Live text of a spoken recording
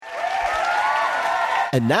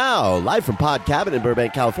And now, live from Pod Cabin in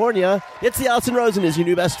Burbank, California, it's the Allison Rosen is Your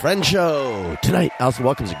New Best Friend show. Tonight, Allison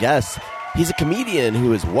welcomes a guest. He's a comedian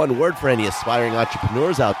who is one word for any aspiring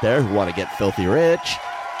entrepreneurs out there who want to get filthy rich.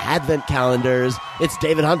 Advent calendars. It's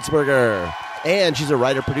David Huntsberger. And she's a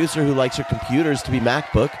writer-producer who likes her computers to be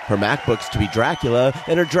MacBook, her MacBooks to be Dracula,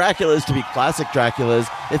 and her Draculas to be classic Draculas.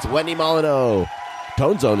 It's Wendy Molyneux.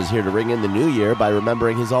 Tone Zone is here to ring in the new year by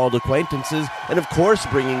remembering his old acquaintances and, of course,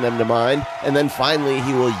 bringing them to mind. And then finally,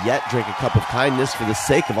 he will yet drink a cup of kindness for the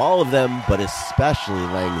sake of all of them, but especially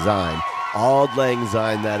Lang Syne. Auld Lang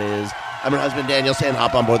Syne, that is. I'm her husband, Daniel, saying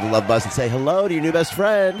hop on board the love bus and say hello to your new best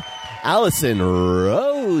friend, Allison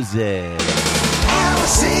Rosen.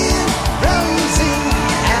 Allison Rosen.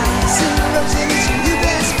 Allison Rosen is your new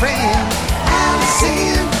best friend.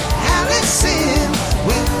 Allison,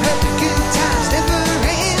 with her good times never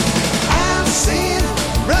end. Allison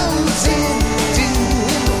Rosen,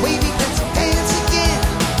 doing the wavy pencil dance again.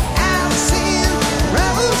 Allison,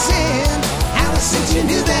 Allison's your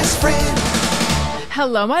new best friend.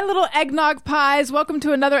 Hello, my little eggnog pies. Welcome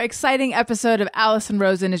to another exciting episode of Allison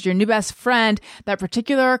Rosen is Your New Best Friend. That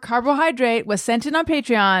particular carbohydrate was sent in on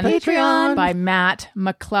Patreon by Matt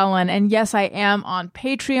McClellan. And yes, I am on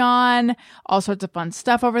Patreon. All sorts of fun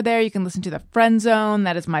stuff over there. You can listen to The Friend Zone.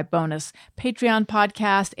 That is my bonus Patreon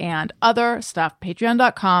podcast and other stuff.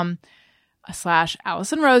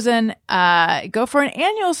 Patreon.com/Allison Rosen. Go for an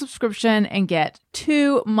annual subscription and get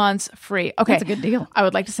 2 months free. Okay. That's a good deal. I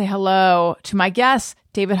would like to say hello to my guest,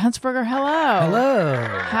 David Huntsberger. Hello. Hello.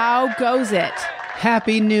 How goes it?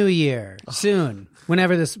 Happy New Year. Soon.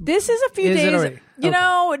 Whenever this is a few days. Already? You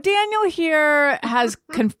know, Daniel here has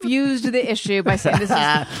confused the issue by saying this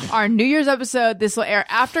is our New Year's episode. This will air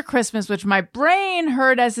after Christmas, which my brain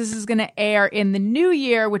heard as this is going to air in the new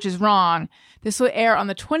year, which is wrong. This will air on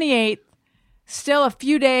the 28th. Still a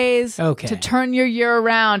few days to turn your year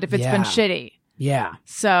around if it's been shitty. Yeah.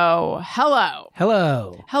 So, hello.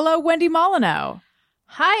 Hello, Wendy Molyneux.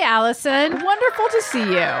 Hi, Allison. Wonderful to see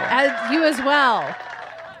you. You as well.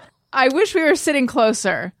 I wish we were sitting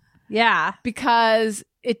closer. Yeah. Because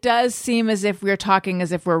it does seem as if we're talking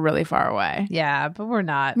as if we're really far away. Yeah, but we're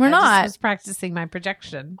not. We're not. I just was practicing my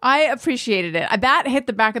projection. I appreciated it. That hit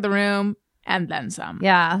the back of the room and then some.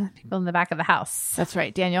 Yeah, people in the back of the house. That's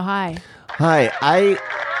right. Daniel, hi. Hi.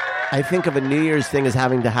 I think of a New Year's thing as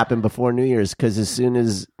having to happen before New Year's, because as soon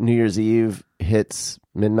as New Year's Eve hits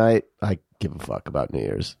midnight, I give a fuck about New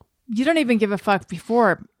Year's. You don't even give a fuck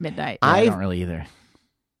before midnight. I don't really either.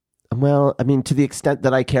 Well, I mean, to the extent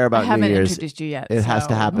that I care about New Year's, I haven't introduced you yet. It has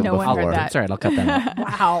to happen no before. one heard that. It's all right, I'll cut that out.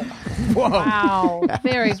 Wow. Whoa. Wow.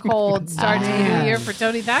 Very cold start to the new year for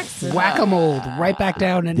Tony Thaxton. Whack-a-mole right back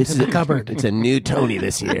down into the cupboard. It's a new Tony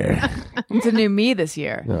this year. It's a new me this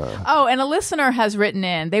year. Oh, and a listener has written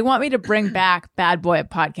in. They want me to bring back Bad Boy of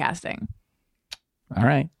Podcasting. All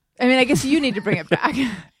right. I mean, I guess you need to bring it back.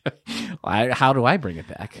 How do I bring it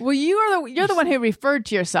back? Well, you're the one who referred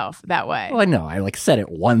to yourself that way. Well, I know. I said it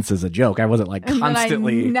once as a joke. I wasn't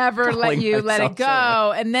constantly. And I never let you let it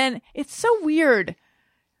go. And then it's so weird.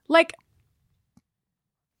 Like,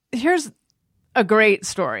 here's a great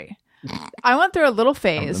story. I went through a little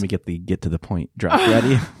phase. Let me get to the point. Drop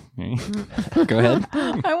ready. Go ahead.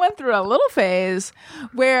 I went through a little phase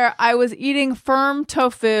where I was eating firm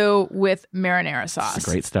tofu with marinara sauce. It's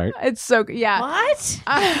a great start. It's so good. Yeah. What?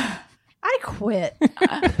 I quit.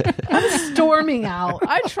 I'm storming out.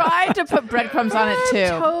 I tried to put breadcrumbs on it too.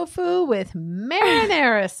 Tofu with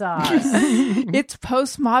marinara sauce. It's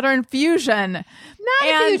postmodern fusion. Not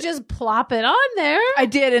if you just plop it on there. I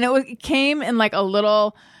did, and it came in like a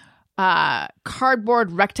little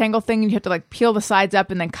cardboard rectangle thing, and you have to like peel the sides up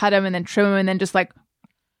and then cut them and then trim them and then just like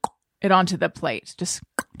it onto the plate. Just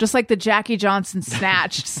like the Jackie Johnson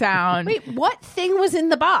snatched sound. Wait, what thing was in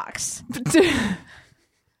the box?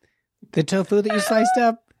 The tofu that you sliced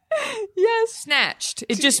up? Yes. Snatched.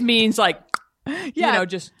 It just means like,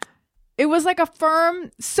 just. It was like a firm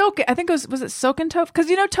silken. I think it was it silken tofu?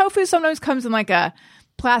 Because tofu sometimes comes in like a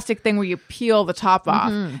plastic thing where you peel the top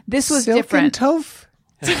off. Mm-hmm. This was silken different. Tofu?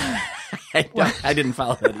 I didn't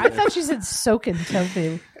follow that either. I thought you said soaking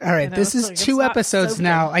tofu. All right, this is 2 episodes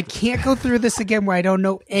now. I can't go through this again where I don't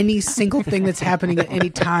know any single thing that's happening at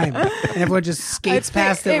any time. And everyone just skates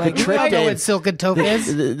past it like, we all know what silken tofu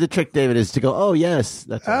is. The trick, David, is to go, oh, yes.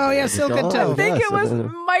 That's silken tofu. I think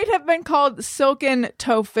it might have been called silken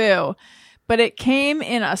tofu. But it came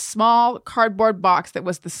in a small cardboard box that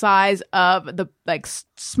was the size of the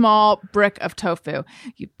small brick of tofu.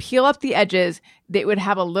 You peel up the edges. They would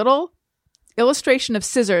have a little illustration of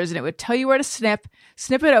scissors, and it would tell you where to snip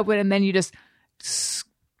it open, and then you just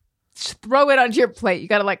throw it onto your plate. You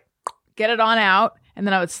got to get it on out, and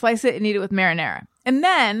then I would slice it and eat it with marinara. And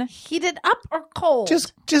then Heated up or cold?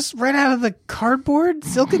 Just right out of the cardboard,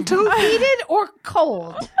 silken tofu. heated or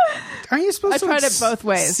cold? Aren't you supposed I to tried it both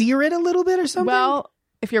ways. sear it a little bit or something? well,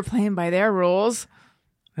 if you're playing by their rules,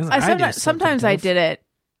 sometimes I did it.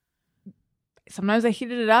 Sometimes I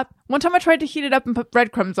heated it up. One time I tried to heat it up and put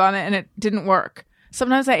breadcrumbs on it, and it didn't work.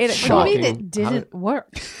 Sometimes I ate it What cold. do you mean it didn't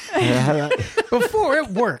work? Before it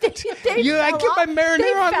worked. I get my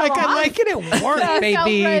marinara on like I like it. It worked, They fell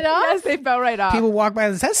baby. right off? Yes, they fell right off. People walk by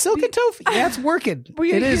and say, "That's silken tofu." Yeah, it's working.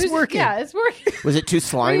 It is working. Yeah, it's working. Was it too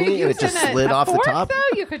slimy and it just slid off the fork, top?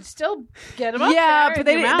 Though you could still get them up Yeah, there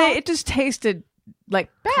but in your mouth. it just tasted like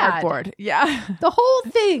Bad. cardboard. Yeah. The whole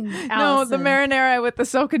thing. No, Allison. the marinara with the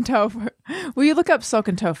silken tofu. Will you look up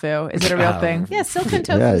silken tofu? Is it a real thing? Yeah, silken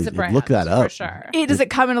tofu Yeah, is a brand. look that up. for sure. Does it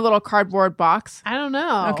come in a little cardboard box? I don't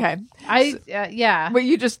know. Okay. Yeah. But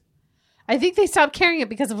you just I think they stopped carrying it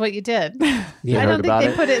because of what you did. You I heard don't think about they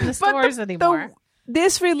it? put it in the But stores anymore.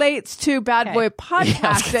 this relates to Bad Boy Yeah, I was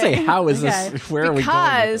gonna podcasting. say, how is Okay. this? Where are we going with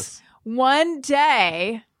Because this? one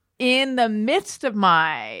day, in the midst of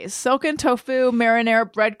my silken tofu marinara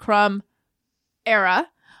breadcrumb era,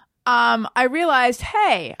 I realized,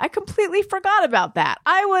 hey, I completely forgot about that.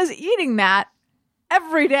 I was eating that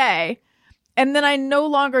every day, and then I no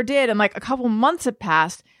longer did. And like a couple months had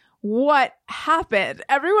passed. What happened?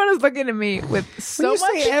 Everyone is looking at me with so When you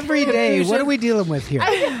much say every day, confusion. what are we dealing with here?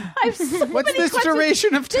 I have so What's many this questions.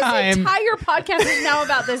 duration of time? This entire podcast is now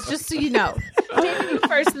about this, just so you know. Jamie, you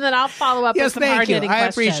first, and then I'll follow up Yes, with some thank you. hard-hitting I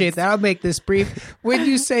questions. appreciate that. I'll make this brief. When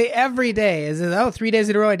you say every day, is it 3 days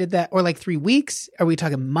in a row I did that? Or like 3 weeks? Are we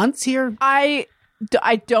talking months here? I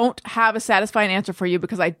don't have a satisfying answer for you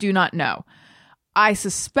because I do not know. I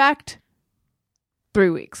suspect 3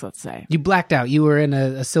 weeks, let's say. You blacked out. You were in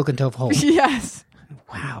a silken tofu hole. Yes.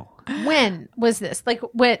 Wow. When was this? Like,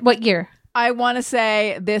 what year? I want to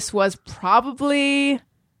say this was probably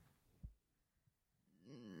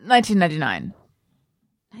 1999.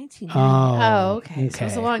 1990. Oh, okay. So it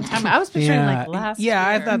was a okay. long time. I was picturing like last year.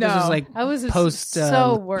 I thought this No. was like I was post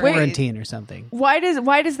so worried. quarantine or something. Why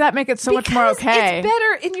does that make it so much more Because okay? It's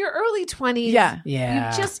better in your early 20s. Yeah.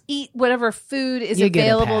 Yeah. You just eat whatever food is You get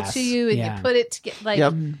a available pass. to you, and Yeah. you put it to get like.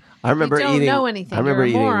 Yep. I remember you don't eating. know anything. I remember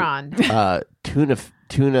You're a eating moron.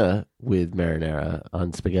 tuna with marinara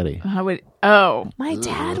on spaghetti. I would. Oh, My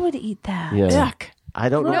dad would eat that. Yeah. yuck. I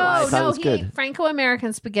don't know. I thought it was he good. ate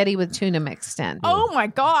Franco-American spaghetti with tuna mixed in. Oh my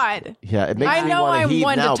God. Yeah, it makes I me know want I'm to heave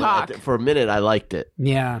one to now, talk. but for a minute I liked it.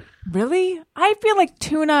 Yeah. Really? I feel like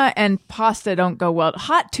tuna and pasta don't go well.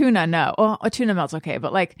 Hot tuna, no. Well, a tuna melt's okay,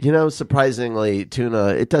 but like, You know, surprisingly, tuna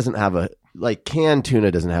it doesn't have a canned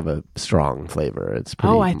tuna doesn't have a strong flavor. It's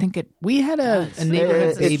pretty. I think it. We had a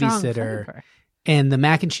neighborhood It's a strong babysitter, flavor. and the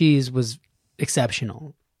mac and cheese was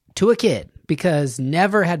exceptional to a kid because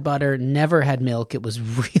never had butter, never had milk. It was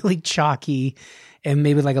really chalky and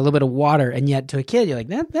maybe like a little bit of water. And yet to a kid, you're like,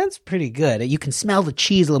 that's pretty good. You can smell the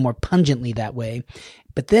cheese a little more pungently that way.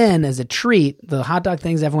 But then as a treat, the hot dog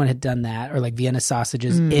things, everyone had done that, or like Vienna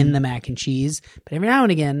sausages in the mac and cheese. But every now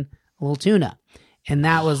and again, a little tuna. And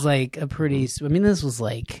that was like a pretty, I mean, this was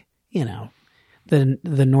like, you know, the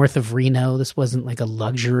north of Reno. This wasn't like a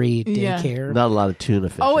luxury Yeah. daycare. not a lot of tuna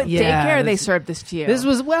fish. Oh, at Yeah, daycare they this- served this to you. This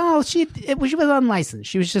was she was unlicensed.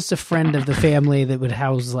 She was just a friend of the family that would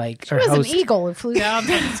house like It was an eagle who flew down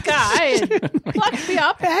from the sky and plucked me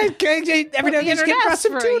up. Every now and then in her get across nest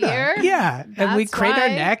some for a tuna. year. Yeah, and we That's craned our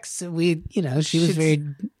why. necks. We, she was She's very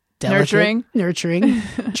delicate, nurturing.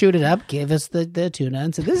 chewed it up, gave us the tuna,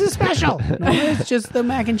 and said, "This is special. No, it's just the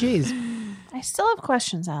mac and cheese." I still have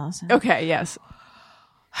questions, Allison. Okay, yes.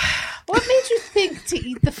 What made you think to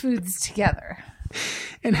eat the foods together?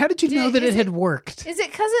 And how did you know that it had worked? Is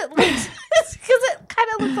it because it looks? Because it kind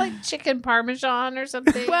of looked like chicken parmesan or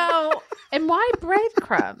something. Well, and why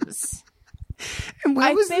breadcrumbs? And why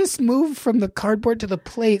I was think- this move from the cardboard to the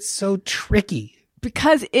plate so tricky?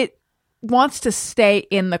 because it wants to stay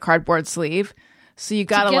in the cardboard sleeve, so you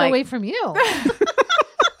gotta Get like. away from you.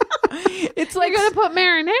 It's like You're gonna put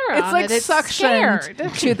marinara it's on like it. It's suctioned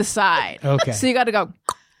scared. to the side. Okay. So you got to go.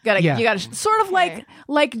 Yeah. You got to sort of like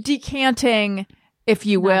decanting, if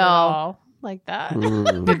you Not at will. all like that. It Go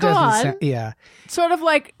doesn't on. sound, yeah. Sort of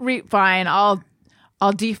like fine. I'll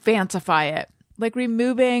defancify it, like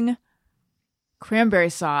removing cranberry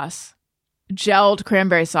sauce, gelled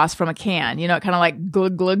cranberry sauce from a can. You know, it kind of like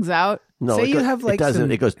glugs out. No, Say it you go- have, like, it doesn't.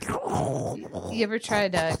 some- It goes. You ever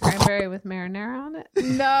tried cranberry with marinara on it?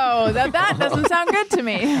 No, that doesn't sound good to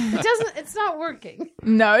me. It doesn't. It's not working.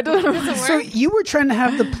 No, it doesn't. So you were trying to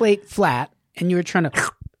have the plate flat, and you were trying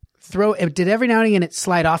to throw it. Did every now and again it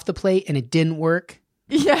slide off the plate, and it didn't work?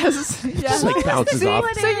 Yes. Yes. like bounces off.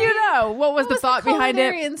 So you know, what was the thought behind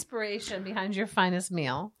it? Inspiration behind your finest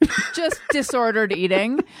meal. Just disordered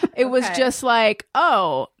eating. It was just like,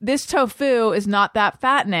 oh, this tofu is not that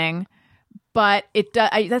fattening, but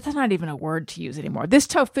that's not even a word to use anymore. This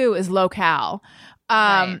tofu is low cal.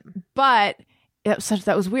 But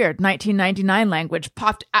that was weird. 1999 language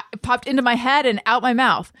popped into my head and out my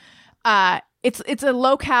mouth. It's a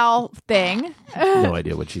low cal thing. No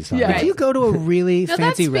idea what she's talking about. If you go to a really fancy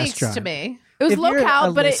that speaks restaurant, to me. It was If low you're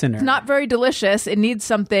cal, a but it's listener- not very delicious. It needs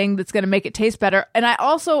something that's going to make it taste better. And I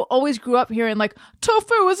also always grew up hearing like,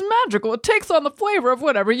 tofu is magical. It takes on the flavor of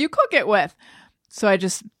whatever you cook it with. So I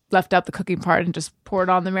just left out the cooking part and just poured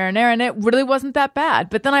on the marinara, and it really wasn't that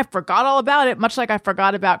bad. But then I forgot all about it, much like I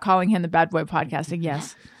forgot about calling him the bad boy podcasting.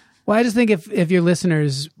 Yes. Well, I just think if your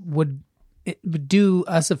listeners would do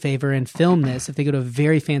us a favor and film this, if they go to a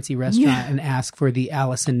very fancy restaurant and ask for the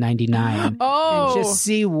Allison 99, Oh. and just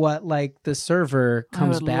see what like the server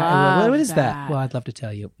comes would back. love What is that? that. Well, I'd love to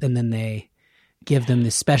tell you. And then they give them the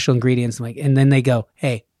special ingredients, and then they go,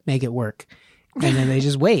 "Hey, make it work." And then they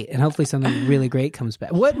just wait, and hopefully something really great comes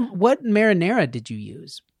back. What marinara did you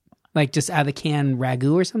use? Like just out of the can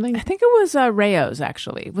ragu or something? I think it was Rayo's,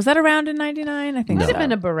 actually. Was that around in 99? I think Might so. have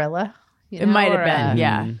been a Barilla. It might have been,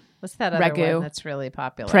 yeah. What's that other Ragu. one that's really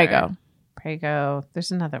popular? Prego.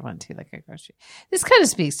 There's another one too, like a grocery. This kind of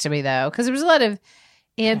speaks to me though, because there was a lot of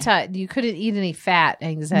you couldn't eat any fat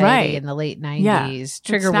anxiety Right. in the late 90s. Yeah.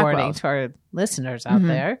 Trigger Snack warning world. to our listeners out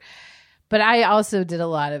there. But I also did a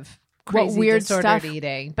lot of crazy weird disordered stuff?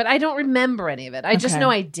 eating, but I don't remember any of it. I just Okay. know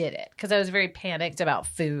I did it because I was very panicked about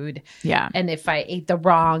food. Yeah. And if I ate the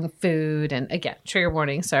wrong food, and again, trigger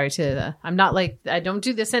warning, sorry I'm not like, I don't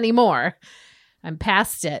do this anymore. I'm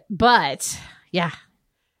past it. But yeah,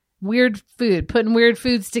 weird food, putting weird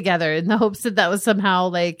foods together in the hopes that was somehow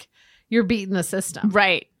like you're beating the system.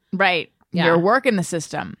 Right. Yeah. You're working the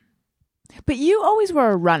system. But you always were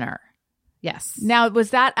a runner. Yes. Now, was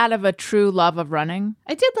that out of a true love of running?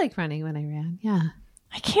 I did like running when I ran. Yeah.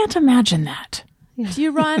 I can't imagine that. Do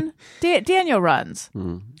you run? Daniel runs.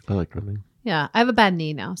 I like running. Yeah. I have a bad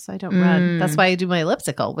knee now, so I don't run. That's why I do my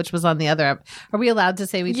elliptical, which was on the other. Are we allowed to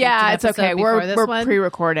say we taped Yeah, an it's episode okay. before this We're one?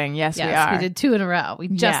 pre-recording. Yes, we Yes, are. we did 2 in a row. We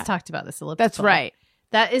just Yeah. talked about this elliptical. That's right.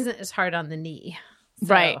 That isn't as hard on the knee. So-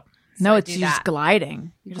 Right. so No, I it's do just that.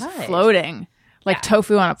 gliding. You're just Glide. floating like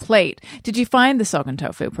tofu on a plate. Did you find the silken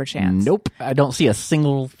tofu, perchance? Nope. I don't see a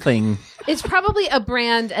single thing. It's probably a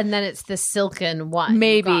brand, and then it's the silken one.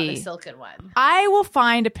 Maybe. You got the silken one. I will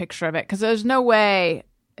find a picture of it because there's no way.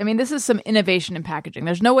 I mean, this is some innovation in packaging.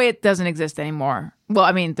 There's no way it doesn't exist anymore. Well,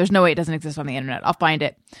 I mean, there's no way it doesn't exist on the internet. I'll find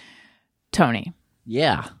it. Tony,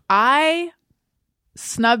 Yeah. I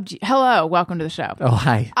snubbed you. Hello, welcome to the show. Oh,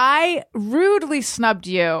 hi. I rudely snubbed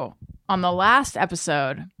you on the last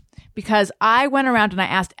episode because I went around and I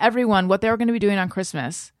asked everyone what they were going to be doing on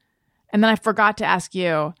Christmas. And then I forgot to ask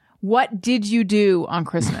you, what did you do on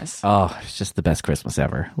Christmas? Oh, it's just the best Christmas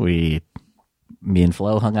ever. Me and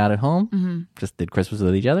Flo hung out at home, just did Christmas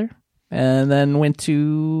with each other, and then went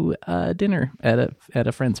to dinner at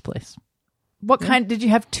a friend's place. What kind? Did you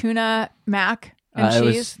have tuna mac and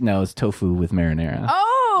It cheese? was tofu with marinara.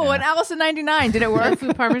 Oh, Yeah. and Allison 99. Did it work?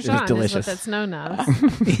 Tofu Parmesan is delicious. what that's known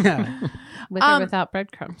as. Yeah. With or without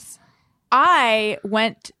breadcrumbs. I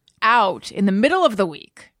went out in the middle of the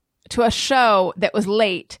week to a show that was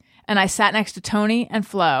late, and I sat next to Tony and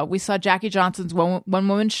Flo. We saw Jackie Johnson's one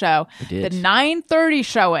woman show, did. the 9:30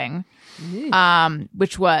 showing,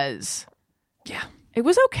 which was it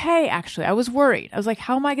was okay actually. I was worried. I was like,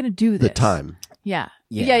 how am I going to do this? The time. Yeah.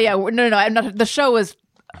 Yeah. No. I'm not. The show was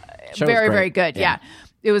Show was very, great. very good. Yeah.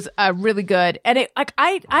 It was really good, and it like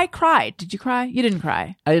I cried. Did you cry? You didn't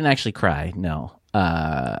cry. I didn't actually cry, no.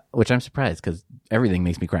 Which I'm surprised because everything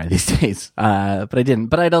makes me cry these days. But I didn't.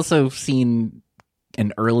 But I'd also seen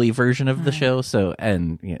an early version of the show, so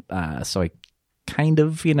I kind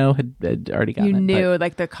of had already gotten You it. knew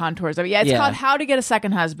like the contours of it. Yeah, it's Yeah. called How to Get a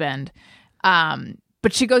Second Husband.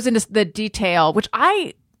 But she goes into the detail, which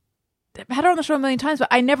I had her on the show a million times, but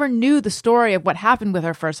I never knew the story of what happened with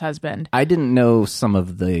her first husband. I didn't know some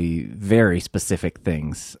of the very specific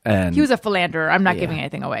things, and He was a philanderer. I'm not giving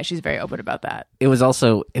anything away. She's very open about that. it was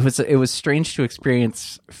also it was strange to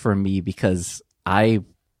experience for me because I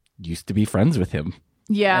used to be friends with him.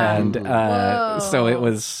 Yeah. And so it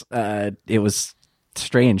was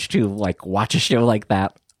strange to like watch a show like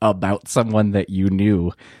that about someone that you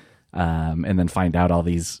knew, and then find out all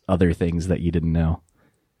these other things that you didn't know.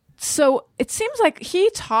 So it seems like he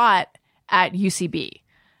taught at UCB.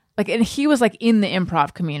 Like, and he was like in the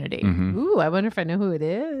improv community. Ooh, I wonder if I know who it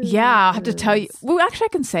is. Yeah, I'll have to tell you. Well, actually, I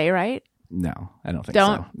can say, right? No, I don't think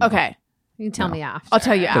Don't? so. No. Okay. You can tell me after. I'll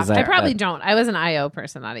tell you 'Cause after. I probably don't. I was an IO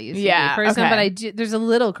person, not a UCB Yeah, person, okay. but I do. There's a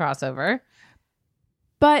little crossover.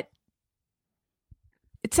 But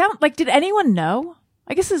it sounds like, did anyone know?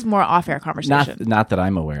 I guess this is more off-air conversation. Not that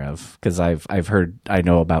I'm aware of, because I've heard, I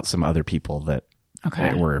know about some other people that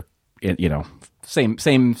Okay. were, you know,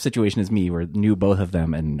 same situation as me, where knew both of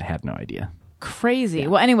them and had no idea. Crazy.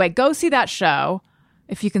 Well, anyway, go see that show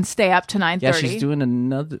if you can stay up to 9:30. Yeah, she's doing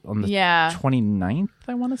another on the 29th,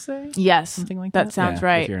 I want to say. Yes, something like that that. sounds Yeah,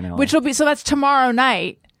 right. if you're in LA. Which will be, so that's tomorrow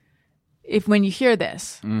night. If when you hear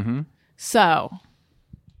this, so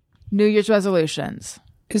New Year's resolutions.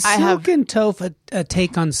 Is I Silk and Toph a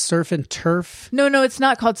take on Surf and Turf? No, it's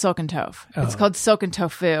not called Silk and Toph. It's called Silk and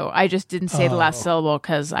Tofu. I just didn't say the last syllable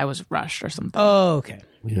because I was rushed or something. Oh, okay.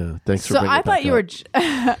 Yeah, thanks for So bringing I it thought back you up. were,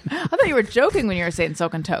 I thought you were joking when you were saying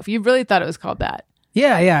Silk and Toph. You really thought it was called that.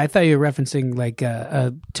 Yeah. I thought you were referencing like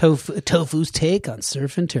Tofu's take on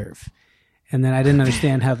Surf and Turf. And then I didn't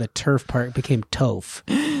understand how the turf part became Toph.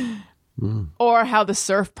 Or how the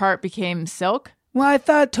surf part became silk. Well, I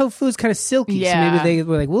thought tofu was kind of silky, Yeah. so maybe they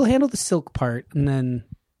were like, we'll handle the silk part, and then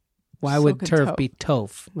why would Silk and turf Toph. be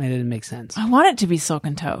toph? It didn't make sense. I want it to be Silk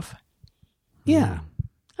and Toph. Yeah.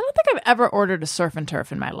 I don't think I've ever ordered a surf and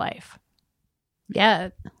turf in my life. Yeah.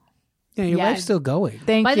 Yeah, your Yeah. life's still going.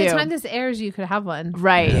 Thank By you. the time this airs, you could have one.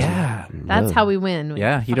 Right. Yeah. That's how we win.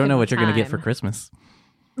 Yeah, you don't know what you're going to get for Time. Christmas.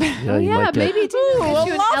 Yeah, you Yeah, might get maybe do Ooh, get a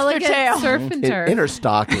you an lobster elegant tail. surf and turf in her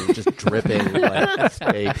stocking, just dripping like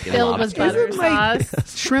steak and filled with lobster. butter like-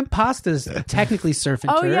 sauce. Shrimp pasta's technically surf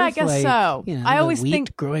and Oh, turf. yeah, I guess like, so. You know, I the always wheat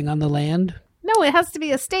think- growing on the land. No, it has to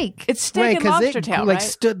be a steak. It's steak and lobster it tail, like right?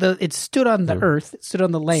 it stood on the earth, it stood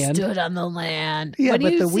on the land. Stood on the land. Yeah, when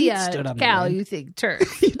but you the see wheat a stood on the cow, land. you think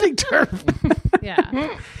turf. You think turf?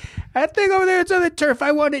 Yeah. That thing over there, it's on the turf.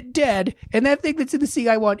 I want it dead. And that thing that's in the sea,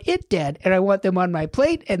 I want it dead. And I want them on my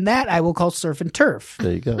plate. And that I will call surf and turf.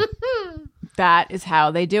 There you go. That is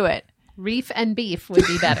how they do it. Reef and beef would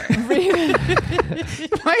be better.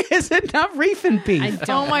 Why is it not reef and beef? I don't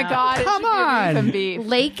Oh my know. God. it Come should be beef on. and beef.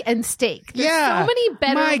 Lake and steak. There's Yeah. so many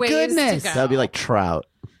better My ways goodness. to go. That would be like trout.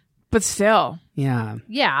 But still. Yeah.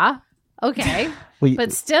 Yeah. Okay. Well,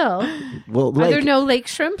 But still, well, are there lake, no lake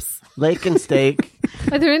shrimps? lake and steak.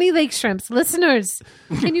 Are there any lake shrimps? Listeners,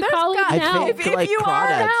 can you call got- in now? think- If like you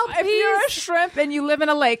crawdads. are, if you're a shrimp and you live in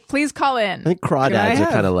a lake, please call I in. think Can I crawdads are have-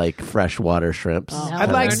 kind of like freshwater shrimps. No.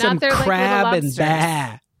 I'd like They're some not there like little crab and lobsters.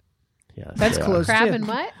 bah. Yes, That's they are. close Crab too. and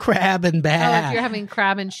what? Crab and Oh, bah. if you're having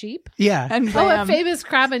crab and sheep? Yeah. And Oh, a lamb. famous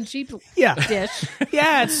crab and sheep Yeah. dish.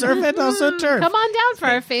 Yeah, it's surf and also turf. Come on down for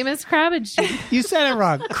our famous crab and sheep. You said it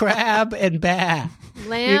wrong. Crab and bah.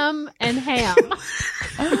 Lamb and ham.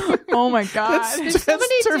 Oh my God. There's so That's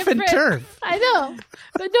many turf and different- turf. I know.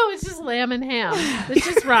 But no, it's just lamb and ham. It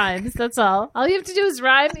just rhymes. That's all. All you have to do is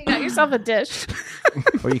rhyme. You got yourself a dish.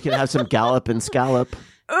 Or you can have some gallop and scallop.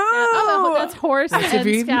 Oh, that's horse if and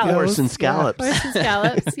you even scallops. go- Horse and scallops. Horse and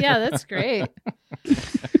scallops. Yeah, that's great.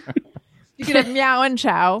 You can have meow and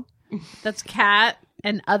chow. That's cat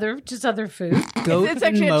and other food. Goat It's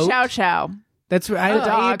actually and a moat. chow chow. That's right.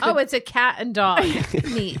 dog. Oh, it's a cat and dog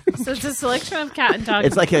meat. So it's a selection of cat and dog.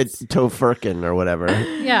 It's like a meats. tofurkin or whatever.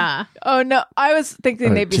 Yeah. Oh no, I was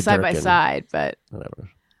thinking Or they'd be side by Tudurkin. side, but Whatever.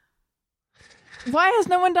 why has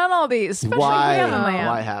no one done all these? Especially Why? lamb and lamb.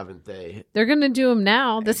 Why haven't they? They're going to do them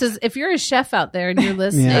now. This is, if you're a chef out there and you're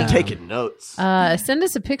listening, Yeah. They're taking notes. send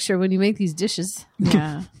us a picture when you make these dishes,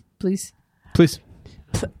 Yeah. please. Please.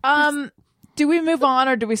 Do we move on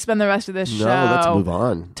or do we spend the rest of this No, show let's move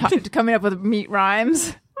on. coming up with meat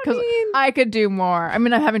rhymes? Because I could do more. I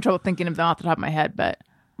mean, I'm having trouble thinking of them off the top of my head, but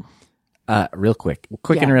Real quick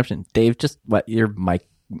Yeah. interruption. Dave, just what your mic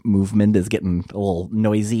movement is getting a little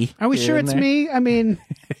noisy. Are we here sure and it's there. me? I mean,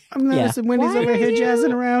 I'm noticing Wendy's Why over are here you-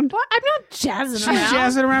 jazzing around. What? I'm not jazzing She's around.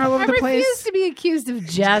 jazzing around all over I the refuse place. to be accused of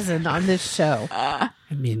jazzing on this show. I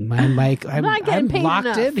mean, my mic, I'm not getting paid locked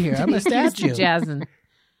enough in here. to I'm be a accused of statue. jazzing.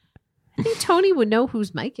 I think Tony would know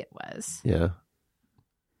whose mic it was. Yeah.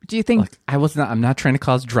 do you think I'm not trying to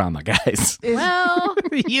cause drama, guys. Well,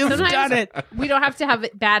 You've sometimes done it. we don't have to have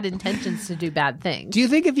bad intentions to do bad things. Do you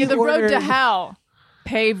think if you the order... road to hell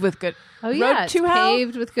paved with good? Oh yeah, road it's to hell?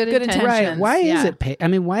 paved with good Good intentions. intentions. Right. Why is Yeah. it? I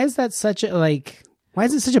mean, why is that such a Why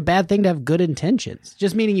is it such a bad thing to have good intentions?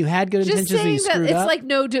 Just meaning you had good Just intentions and saying you that screwed it's up. like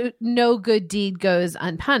no good deed goes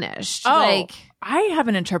unpunished. Oh, Like I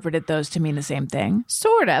haven't interpreted those to mean the same thing.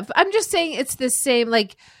 sort of. I'm just saying it's the same.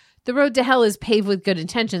 Like the road to hell is paved with good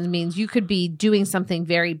intentions means you could be doing something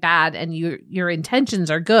very bad and your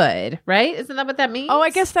intentions are good, right? Isn't that what that means? Oh,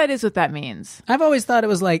 I guess that is what that means. I've always thought it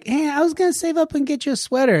was like, hey, I was going to save up and get you a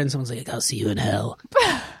sweater. And someone's like, I'll see you in hell.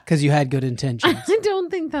 Because you had good intentions. I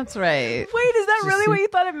don't think that's right. Wait, is that really what you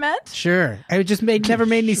thought it meant? Sure. It just never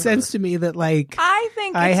made any sense to me that, like, I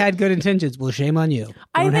think I had good intentions. Well, shame on you.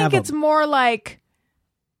 I Don't have think it's them. more like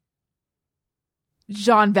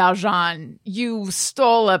Jean Valjean, you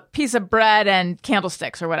stole a piece of bread and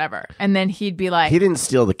candlesticks or whatever. And then he'd be like, He didn't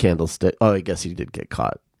steal the candlestick. Oh, I guess he did get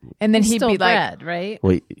caught. and then He he'd stole be bread, right?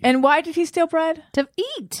 Wait, and why did he steal bread? To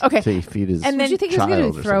eat. Okay. to feed his And then- Did you think he was going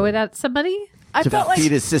child to or throw it something. at somebody? I To felt like,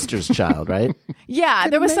 feed his sister's child, right? yeah,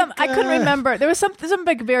 there was some, I couldn't make, remember. There was some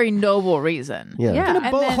like very noble reason. Yeah. Yeah. And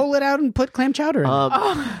then- Hole it out and put clam chowder in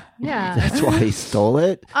it. Yeah. That's why he stole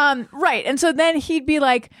it. Right. And so then he'd be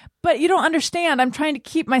like, but you don't understand. I'm trying to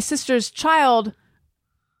keep my sister's child.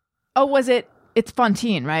 Oh, it's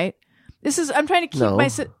Fontaine, right? I'm trying to keep No. my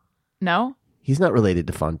No? He's not related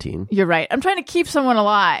to Fontaine. You're right. I'm trying to keep someone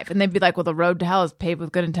alive. And they'd be like, well, the road to hell is paved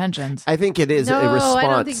with good intentions. I think it is No, a response. I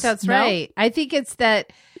don't think that's No? right. I think it's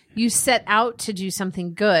that you set out to do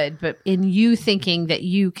something good, but in you thinking that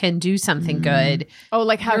you can do something good, Oh,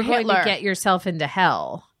 like how you're Hitler. going to get yourself into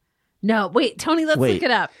hell. No, wait, Tony, let's Wait. look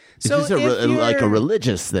it up. Is So this if like a you're-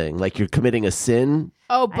 religious thing? Like you're committing a sin?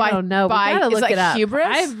 Oh, by, I don't know. by we gotta is look that it up. hubris?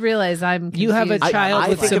 I realize I'm confused. You have a child I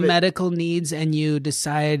with think some of it- medical needs, and you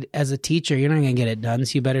decide as a teacher you're not going to get it done,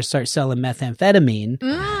 so you better start selling methamphetamine.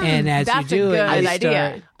 And as That's you do a good it, you idea.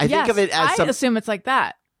 start. I think of it as I assume it's like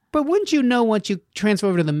that. But wouldn't you know once you transfer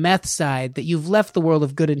over to the meth side that you've left the world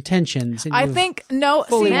of good intentions? And I you've think, no,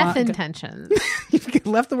 fully see, meth want- intentions. you've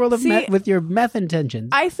left the world of See, meth with your meth intentions.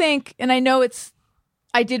 I think, and I know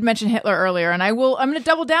I did mention Hitler earlier, and I'm going to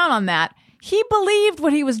double down on that. He believed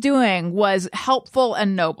what he was doing was helpful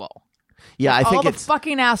and noble. Yeah, I all think the it's.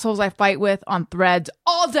 fucking assholes I fight with on threads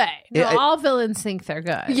all day. No, all villains think they're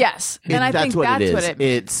good. Yes, and I think what that's it is. what it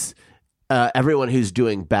means. It's everyone who's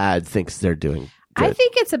doing bad thinks they're doing good. I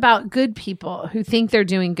think it's about good people who think they're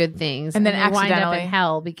doing good things And then they wind up accidentally- in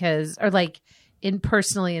hell because, or like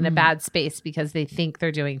personally in a bad space because they think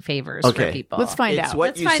they're doing favors Okay. for people. Let's find it's out. what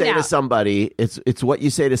Let's you find say to out. somebody. It's what you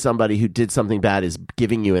say to somebody who did something bad is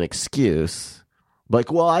giving you an excuse.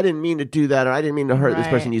 Like, well, I didn't mean to do that, or I didn't mean to hurt this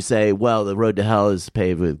Right. person. You say, well, the road to hell is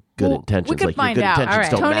paved with good Well, intentions. We could like find your good out. intentions All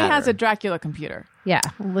right. don't Tony matter. has a Dracula computer. Yeah,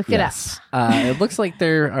 look Yes. It looks like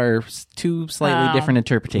there are two slightly Oh. different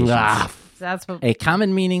interpretations. Ah, it up. That's what. A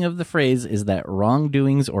common meaning of the phrase is that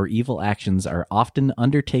wrongdoings or evil actions are often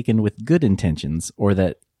undertaken with good intentions, or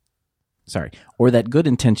that good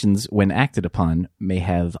intentions, when acted upon, may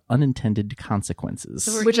have unintended consequences.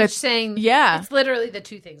 So we're Which each I- saying, yeah. it's literally the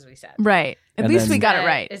two things we said. Right. At And least then- we got it That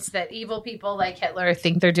right. It's that evil people like Hitler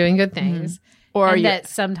think they're doing good things, Or and you- that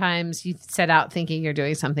sometimes you set out thinking you're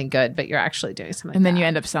doing something good, but you're actually doing something. And then bad. you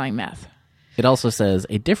end up selling meth. It also says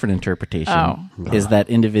a different interpretation Oh. is that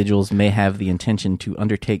individuals may have the intention to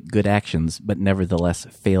undertake good actions, but nevertheless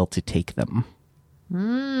fail to take them.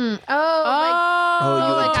 Oh,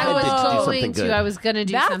 you like I intended was to do going something to. good. I was going to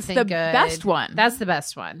do That's something the good. best one. That's the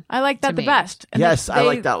best one. I like that To the me. best. And Yes, I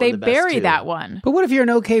like that one They the best, bury too. that one. But what if you're an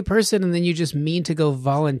okay person and then you just mean to go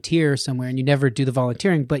volunteer somewhere and you never do the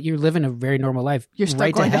volunteering, but you're living a very normal life? You're still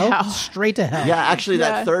right going to hell. Straight to hell. Yeah, actually, Yeah.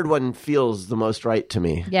 that third one feels the most right to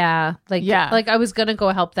me. Yeah, like I was gonna go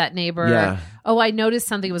help that neighbor. Yeah. Oh, I noticed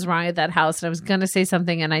something was wrong at that house, and I was gonna say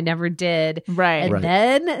something, and I never did. Right. And Right.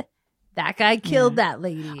 then that guy killed that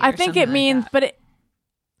lady. I or think something it like means, that. but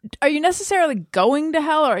are you necessarily going to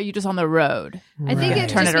hell or are you just on the road? I think Right. it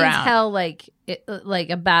Turn just it means around. hell, like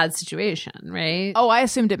a bad situation, right? Oh, I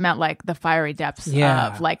assumed it meant like the fiery depths Yeah.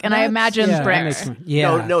 of like, and I That's- imagine yeah, that prayer. makes sense.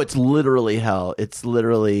 Yeah. No, it's literally hell. It's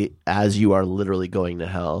literally as you are literally going to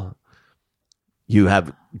hell. You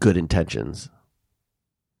have good intentions.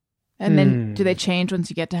 And then do they change once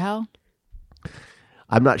you get to hell?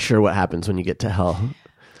 I'm not sure what happens when you get to hell.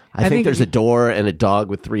 I think think there's a door and a dog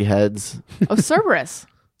with 3 heads. Oh, Cerberus.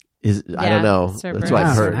 I don't know. Cerberus. That's what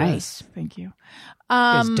I've Oh, heard. nice. Thank you.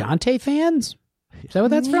 Is Dante fans? Is that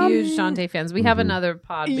what that's from? Huge Dante fans. We have another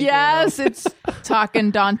pod. we do. Yes, it's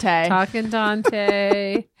Talkin Dante. Talking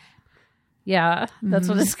Dante. Yeah, that's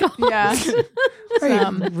what it's called. Yeah.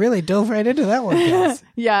 You really dove right into that one, guys.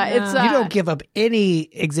 Yeah, it's You don't give up any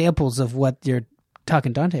examples of what your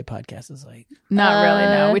Talkin' Dante podcast is like. not really.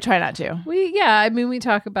 No, we try not to. We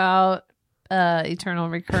talk about Eternal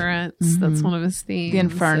Recurrence. That's one of his themes. The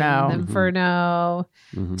Inferno. And the Inferno.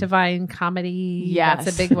 Divine Comedy. Yes.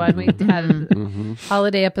 That's a big one. We had a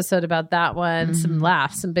holiday episode about that one.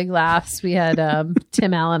 Some big laughs. We had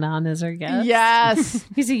Tim Allen on as our guest. Yes.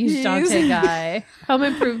 He's a huge Dante guy. Home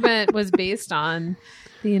Improvement was based on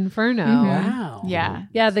the Inferno. Wow. Yeah.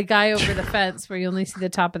 Yeah, the guy over the fence where you only see the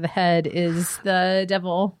top of the head is the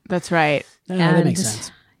devil. That's right. That makes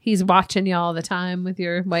sense. He's watching you all the time with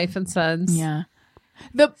your wife and sons. Yeah.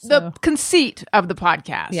 The conceit of the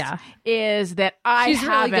podcast is that I She's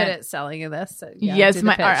really haven't... good at selling this. So yes, do the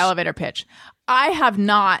our pitch. elevator pitch. I have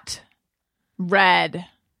not read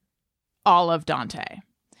all of Dante,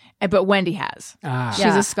 but Wendy has. Ah.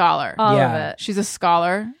 She's a scholar. All Yeah. of it. She's a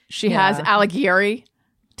scholar. She Yeah. has Alighieri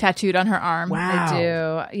tattooed on her arm. Wow. I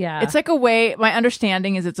do. Yeah. It's like a way, my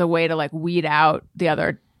understanding is it's a way to like weed out the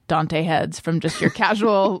other Dante heads from just your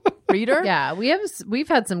casual reader. Yeah, we've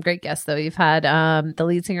had some great guests though. We've had the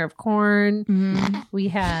lead singer of Korn. We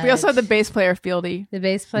had We also had the bass player Fieldy, the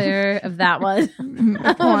bass player of that one.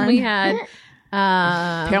 Korn. We had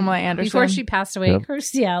Pamela Anderson. before she passed away.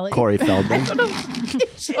 Kirstie Alley. Corey Feldman.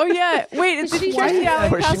 Oh yeah, wait, did Kirstie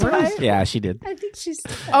Alley pass away? Yeah, she did. I think she's.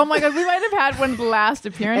 Oh my god, we might have had one of the last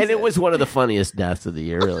appearances. And it was one of the funniest deaths of the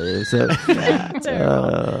year, really. So,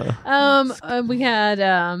 We had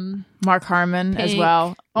Mark Harmon as Pink.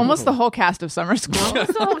 well. Almost the whole cast of Summer School.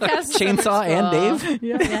 the whole cast of Chainsaw Summer and School. Dave.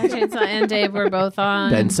 Yeah, Chainsaw and Dave were both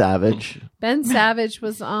on. Ben Savage. Ben Savage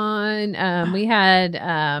was on. We had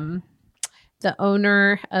the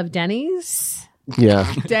owner of Denny's,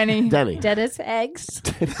 Yeah. Denny. Dennis Eggs.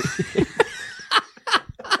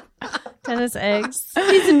 Dennis Eggs.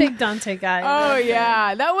 He's a big Dante guy. Oh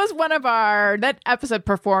yeah, that was one of that episode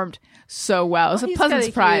performed so well. It was a He's pleasant got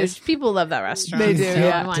surprise. huge- people love that restaurant. They do, so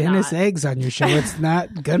yeah. why Dennis not? Eggs on your show. It's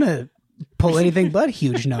not gonna pull anything but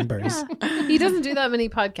huge numbers. He doesn't do that many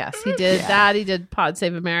podcasts. He did that. He did Pod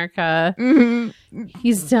Save America.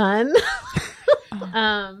 He's done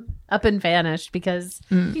Up and Vanished because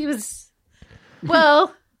he was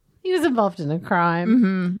involved in a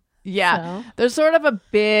crime. Yeah, So. there's sort of a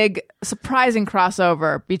big, surprising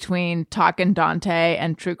crossover between Talkin, Dante,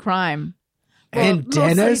 and true crime. And Mostly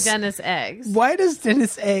Dennis. Dennis Eggs. Why does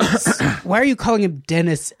Dennis Eggs? Why are you calling him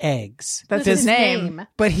Dennis Eggs? That's That's his name.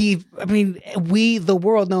 But the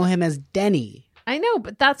world know him as Denny. I know,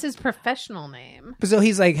 but that's his professional name. So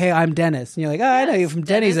he's like, "Hey, I'm Dennis," and you're like, "Oh, I know you from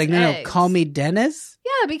Denny's." Dennis Like, no, Eggs. call me Dennis.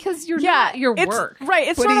 Yeah, because you're Yeah, not your it's, work. Right,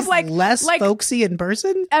 it's But sort he's of like less like folksy in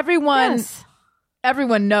person. everyone. Yes.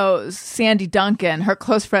 Everyone knows Sandy Duncan. Her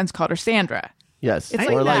close friends called her Sandra. Yes. It's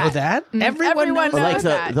or like like, that. Everyone or knows like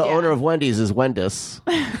that, the yeah. owner of Wendy's is Wendis.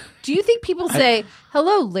 Do you think people say,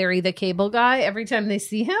 hello, Larry the Cable Guy, every time they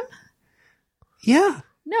see him? Yeah.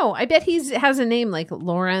 No, I bet he has a name like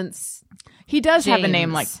Lawrence. He does have a James.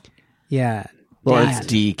 name like Yeah. Lawrence Dad.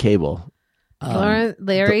 D. Cable.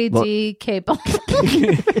 Larry D. Cable.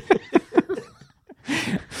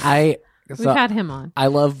 We've had him on. I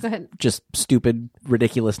love Go ahead. just stupid,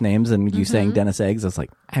 ridiculous names, and you saying Dennis Eggs. I was like,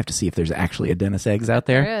 I have to see if there's actually a Dennis Eggs out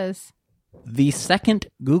there. There is. The second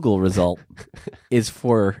Google result is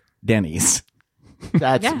for Denny's.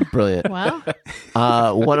 That's Yeah. brilliant. Well,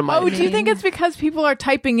 One of my Oh, do you think it's because people are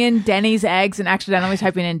typing in Denny's eggs and accidentally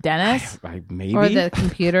typing in Dennis? Maybe. or the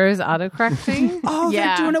computer's autocorrecting. Oh,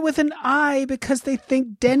 Yeah. they're doing it with an I because they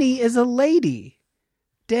think Denny is a lady.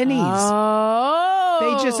 Denny's. Oh.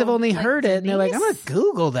 They just have only like heard it, and they're like, "I'm gonna Denise?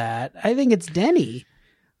 Google that. I think it's Denny,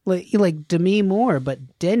 like Demi Moore,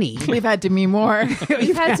 but Denny." We've had Demi Moore.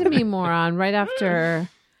 We've had Demi Moore on right after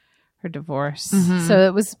her divorce. So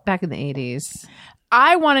it was back in the 80s.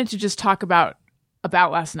 I wanted to just talk about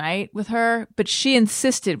last night with her, but she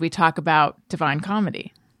insisted we talk about Divine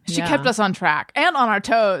Comedy. She Yeah. kept us on track and on our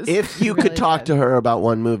toes. If you Really could talk good. to her about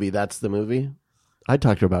one movie, that's the movie. I'd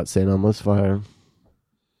talk to her about St. Elmo's Fire.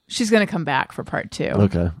 She's going to come back for part 2.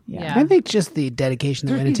 Okay. Yeah. I think just the dedication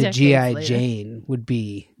that went 3 into decades G.I. later. Jane would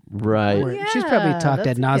be. Right. Where she's probably talked that's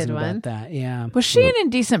ad a nauseum good one. about that. Yeah. Was she an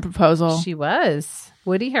Indecent Proposal? She was.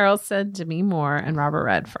 Woody Harrelson, Demi Moore, and Robert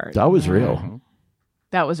Redford. That was real.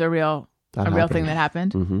 That was a real That thing happened. that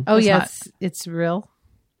happened. Mhm. Oh, It's yes. It's real.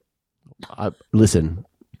 Listen,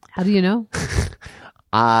 How do you know?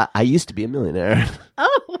 I used to be a millionaire.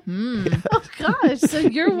 Oh, oh gosh. So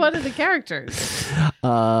you're one of the characters.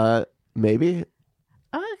 Maybe.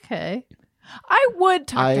 Okay. I would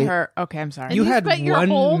talk to I- her. Okay, I'm sorry. You you had spent your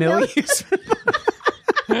whole $1 million.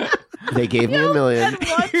 They gave me $1 million. And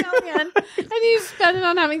 1 million. And you spent it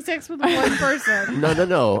on having sex with one person.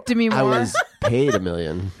 No. Demi I Moore? was paid $1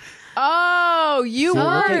 million. Oh, Oh, you See,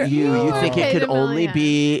 look were. at you. You think it paid could $1 only million.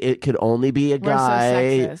 be a We're so guy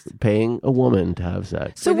sexist. paying a woman to have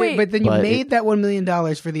sex. So wait, but then you But made that $1 million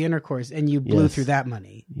for the intercourse, and you blew Yes. through that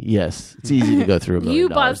money. Yes, it's easy to go through $1 million. You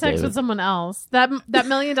bought sex David. with someone else. That $1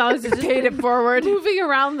 million is just paid it forward. moving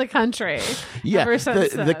around the country. Yeah, ever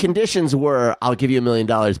since the then. conditions were I'll give you $1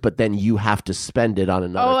 million, but then you have to spend it on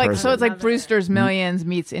another Oh, like person. so it's like Brewster's Millions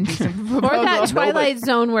meets Indecent Or that Twilight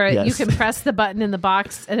Zone where Yes. you can press the button in the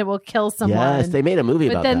box and it will kill someone. Yes, they made a movie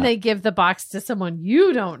but about then that. they give the box to someone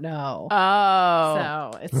you don't know.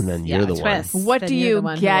 Oh. So it's And then you're the one. twist. What Then do you're you the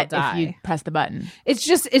one who get will if die. you press the button? It's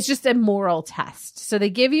just a moral test. So they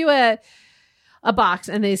give you a box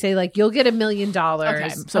and they say like you'll get $1 million. Okay,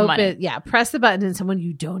 so money. Yeah, press the button and someone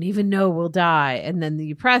you don't even know will die. And then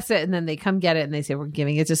you press it and then they come get it and they say we're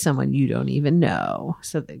giving it to someone you don't even know.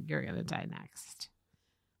 So that you're gonna die next.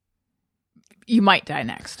 You might die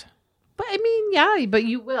next. But I mean, yeah, but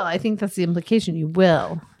you will. I think that's the implication. You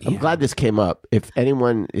will. I'm glad this came up. If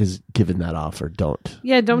anyone is given that offer, don't.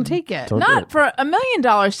 Yeah, don't take it. Don't do Not it. for $1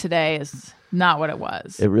 million today is not what it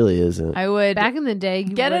was. It really isn't. I would Back in the day,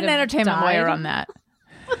 you get would an have entertainment died. lawyer on that.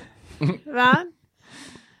 That?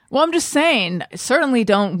 Well, I'm just saying, certainly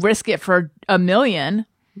don't risk it for $1 million.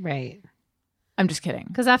 Right. I'm just kidding.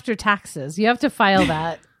 Because after taxes, you have to file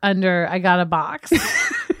that under I got a box.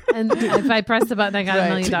 And if I press the button, I got $1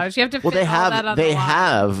 million. You have to Well, fit all that on the line.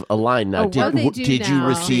 have a line now. Oh, well, they do did you now.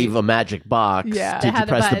 receive a magic box? Yeah. They Did you had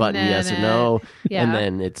a press the button button? Yes or and no? yeah. And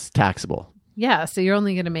then it's taxable. Yeah, so you're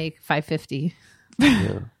only going to make $550.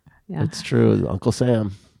 Yeah. Yeah. It's true. Uncle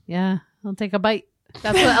Sam. Yeah, I'll take a bite.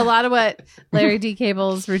 That's what a lot of what Larry D.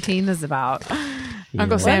 Cable's routine is about.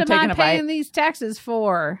 Uncle What Sam am taking I a bite. paying these taxes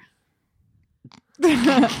for?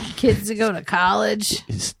 Kids to go to college.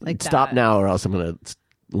 Like Stop that. now, or else I'm going to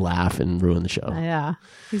laugh and ruin the show. Yeah,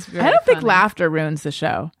 he's very I don't think funny. laughter ruins the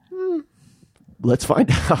show. Let's find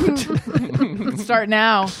out. Let's start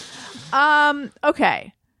now.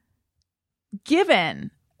 Okay.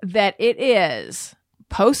 Given that it is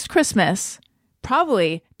post-Christmas,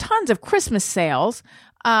 probably tons of Christmas sales,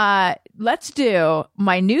 let's do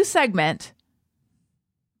my new segment.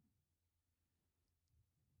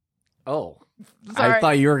 Oh, Sorry. I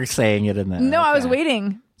thought you were saying it in that. No, I was Okay.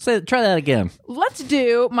 waiting. So try that again. Let's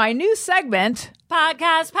do my new segment,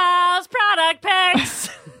 Podcast Pals Product Picks.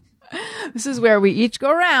 This is where we each go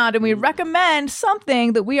around and we recommend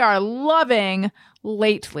something that we are loving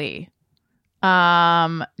lately.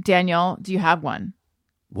 Daniel, do you have one?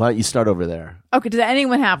 Why don't you start over there? Okay, does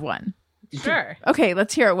anyone have one? Sure. Okay,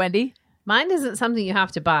 let's hear it, Wendy. Mine isn't something you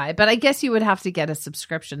have to buy, but I guess you would have to get a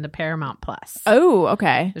subscription to Paramount Plus. Oh,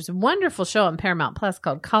 okay. There's a wonderful show on Paramount Plus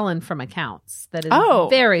called Colin from Accounts that is Oh.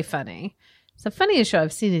 very funny. It's the funniest show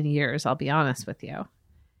I've seen in years, I'll be honest with you.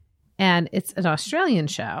 And it's an Australian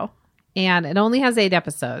show, and it only has 8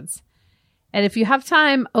 episodes. And if you have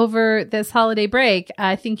time over this holiday break,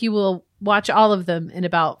 I think you will watch all of them in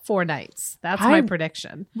about 4 nights. That's my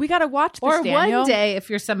prediction. We got to watch this, Or Daniel. one day if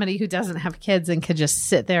you're somebody who doesn't have kids and could just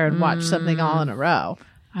sit there and watch something all in a row.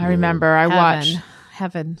 I remember I watched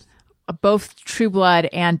Heaven. both True Blood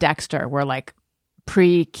and Dexter were like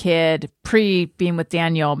pre-being with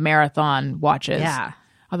Daniel marathon watches. Yeah.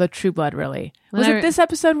 Although True Blood really. When Was I- it this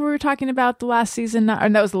episode where we were talking about the last season? Or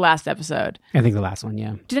that was the last episode. I think the last one,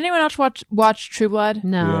 yeah. Did anyone else watch True Blood?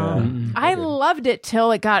 No. I loved it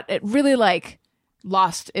till it really like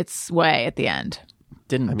lost its way at the end.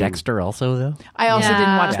 Didn't Dexter also though? I also Yeah.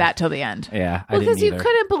 didn't watch that till the end. Yeah, I Well, didn't because you either.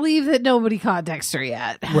 couldn't believe that nobody caught Dexter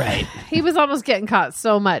yet. Right. He was almost getting caught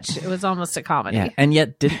so much. It was almost a comedy. Yeah, and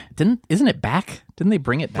yet isn't it back? Didn't they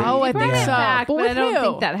bring it back? Oh, I think Brought it so. back, But but with I don't who?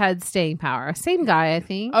 think that had staying power. Same guy, I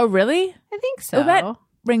think. Oh, really? I think so. Oh, that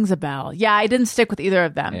rings a bell. Yeah, I didn't stick with either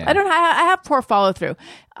of them. Yeah. I have poor follow through.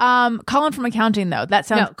 Colin from Accounting though. That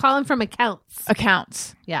sounds No, Colin from Accounts.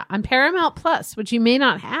 accounts. Yeah, on Paramount Plus, which you may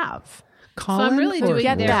not have. Colin I'm really or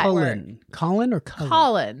doing their Cullen? Colin or Cullen?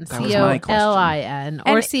 Colin, was my question. Collin, or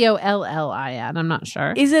And- Collin. I'm not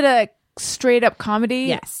sure. Is it a straight up comedy?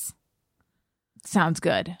 Yes. Sounds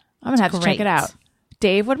good. I'm gonna have to check great. it out.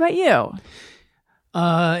 Dave, what about you?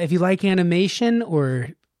 If you like animation or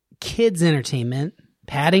kids entertainment,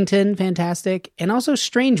 Paddington, fantastic. And also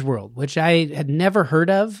Strange World, which I had never heard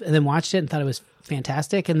of, and then watched it and thought it was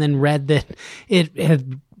fantastic, and then read that it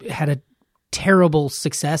had a terrible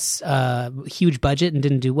success, huge budget, and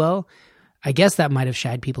didn't do well. I guess that might have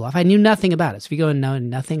shied people off. I knew nothing about it. So if you go and know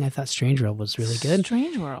nothing, I thought Strange World was really good.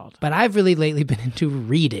 Strange World. But I've really lately been into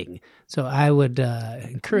reading, so I would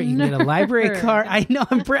encourage you to get a library card. I know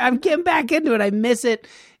I'm getting back into it. I miss it,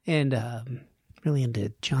 and really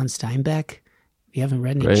into John Steinbeck. you haven't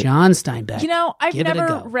read any Right. John Steinbeck, You know, I've give it a never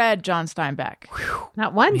go. read John Steinbeck.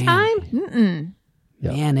 Not one time. Mm-mm.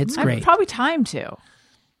 Man, it's I have great. probably time to.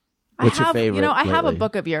 What's your I have, favorite You know, I have a lately?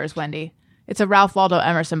 book of yours, Wendy. It's a Ralph Waldo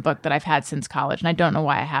Emerson book that I've had since college, and I don't know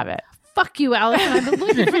why I have it. Fuck you, Alex. I've been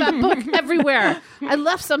looking for that book everywhere. I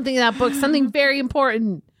left something in that book, something very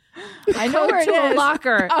important. I know where it to a is.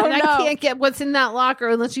 locker, Oh, and no. I can't get what's in that locker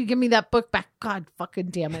unless you give me that book back. God fucking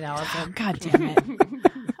damn it, Allison. God damn it.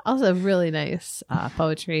 Also, really nice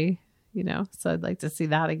poetry, you know, so I'd like to see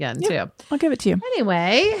that again, too. I'll give it to you.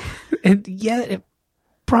 Anyway, And yet it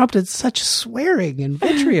prompted such swearing and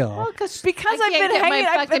vitriol. Because I I've can't been get my hanging,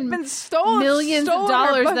 I've fucking been stolen millions of stolen our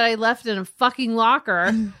dollars book. that I left in a fucking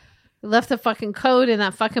locker. I left the fucking code in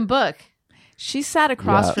that fucking book. She sat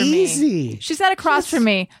across Yeah. from me. Easy. She sat across from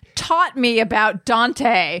me, taught me about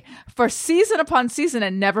Dante for season upon season,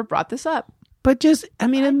 and never brought this up. But just, I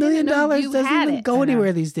mean, $1 million know you doesn't had even it. go I know.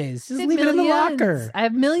 anywhere these days. Just Did leave it in the millions. locker. I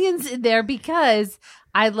have millions in there because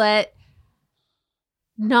I let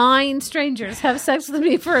 9 strangers have sex with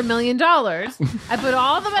me for $1 million. I put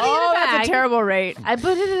all the money in Oh, a bag. that's a terrible rate. I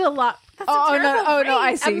put it in a lot. Oh, no, oh, no,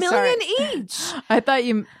 I see. $1 million each. I thought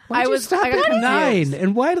you. Why'd I you was. stop I got at confused. 9?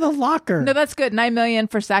 And why to the locker? No, that's good. 9 million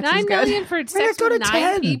for sex is $9 good. million for not sex go to with 9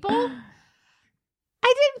 10? people.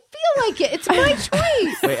 I didn't feel like it. It's my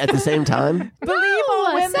choice. Wait, at the same time? Believe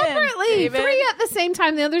all women. separately. David. 3 at the same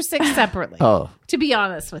time. The other 6 separately. Oh, To be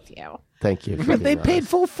honest with you. thank you. for But they being paid honest.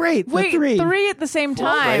 full freight for Wait, 3. 3 at the same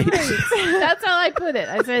time. That's how I put it.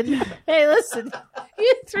 I said, hey, listen,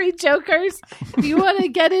 you 3 jokers, if you want to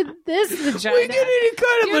get in this vagina. We get any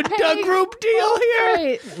kind You're of a Doug paying Group deal here?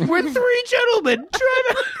 Right. We're 3 gentlemen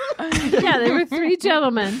trying to... Yeah, there were 3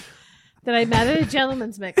 gentlemen that I met at a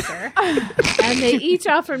gentleman's mixer, and they each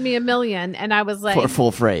offered me $1 million, and I was like, For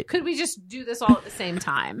full freight. could we just do this all at the same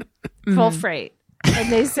time? Full freight.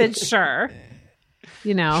 And they said, sure.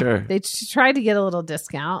 You know, Sure. they tried to get a little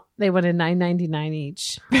discount. They wanted $9.99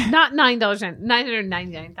 each, not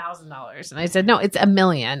 $999,000. And I said, no, it's $1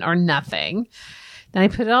 million or nothing. Then I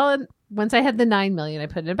put it all in. Once I had the $9 million, I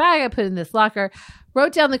put it in a bag. I put it in this locker,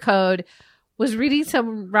 wrote down the code, was reading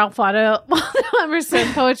some Ralph Waldo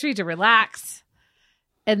Emerson poetry to relax.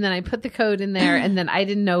 And then I put the code in there, and then I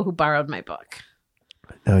didn't know who borrowed my book.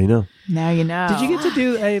 Now you know. Now you know. Did you get to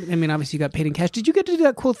do, I mean, obviously you got paid in cash. Did you get to do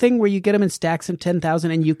that cool thing where you get them in stacks of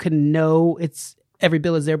 10,000 and you can know it's, every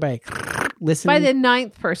bill is there by listening? By the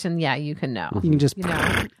 9th person, yeah, you can know. You can just, You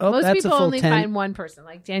know, oh, most that's people a full only 10. find one person,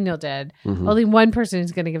 like Daniel did. Only one person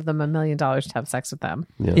is going to give them $1 million to have sex with them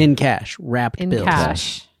in cash, wrapped in bills.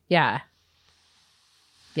 cash. Yeah,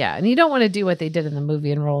 yeah, and you don't want to do what they did in the movie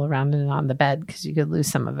and roll around in it on the bed because you could lose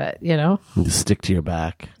some of it. You know, You just stick to your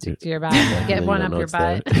back. to your back, get then one you up don't your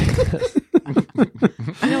know butt. it's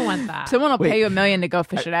You don't want that. Someone will Wait. pay you $1 million to go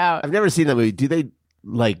fish it out. I've never seen that movie. Do they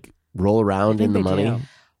like roll around in the they money? do.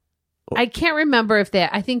 I can't remember if they.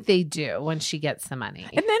 I think they do when she gets the money.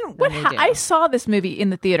 And then what? Then they do. I saw this movie in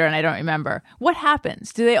the theater, and I don't remember what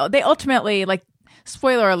happens. Do they ultimately, like,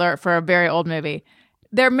 spoiler alert for a very old movie?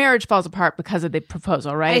 Their marriage falls apart because of the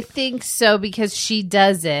proposal, I right? think so because she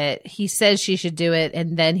does it. He says she should do it,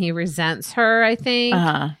 and then he resents her. I think,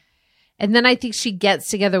 and then I think she gets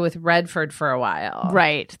together with Redford for a while,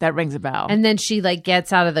 Right. That rings a bell. And then she like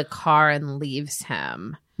gets out of the car and leaves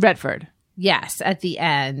him. Redford. Yes, at the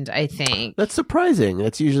end, I think. That's surprising.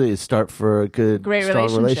 That's usually a start for a good, Great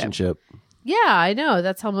strong relationship. Yeah, I know.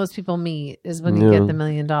 That's how most people meet is when you get the $1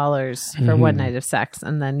 million for one night of sex,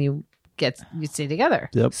 and then you stay together.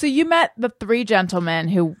 Yep. So you met the 3 gentlemen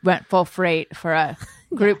who went full freight for a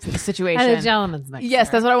group situation. At a gentleman's mixer. Yes,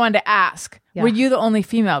 that's what I wanted to ask. Yeah. Were you the only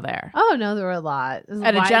female there? Oh no, there were a lot. It was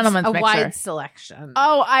At a gentleman's a mixer. wide selection.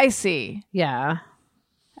 Oh, I see. Yeah,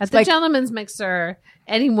 at the like- gentleman's mixer,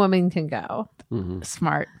 any woman can go.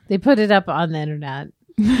 Smart. They put it up on the internet,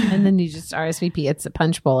 and then you just RSVP. It's a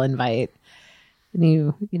punch bowl invite, and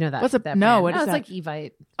you know that. What's a- that no, brand. what is it's that? like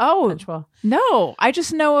Evite Oh, punch bowl. no. I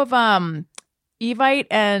just know of Evite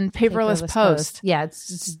and Paperless Post. Yeah, it's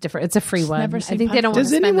just different. It's a free one. never I seen think they don't want Does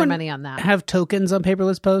to spend their anyone money on that. have tokens on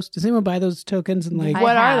Paperless Post? Does anyone buy those tokens and like?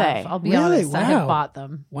 What I are have. they? I'll be Really? honest. I have Wow. bought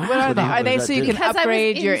them. Wow. What are they? Are they does so that you do? can Because I was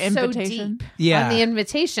upgrade in your so invitation? deep Yeah. on the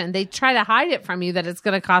invitation. They try to hide it from you that it's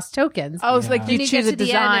going to cost tokens. Oh, it's like Then you get choose a to the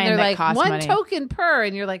end design and they're that like costs one money. token per,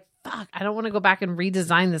 and you're like, fuck, I don't want to go back and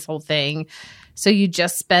redesign this whole thing. So you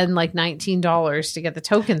just spend like $19 to get the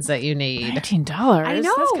tokens that you need. $19. I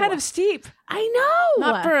know. That's kind of steep. I know.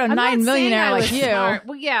 Not for a I'm not 9 saying millionaire I like was you. smart.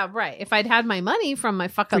 Well, yeah, right. If I'd had my money from my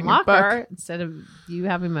fucking From your locker book. instead of you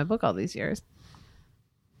having my book all these years.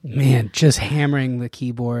 Man, just hammering the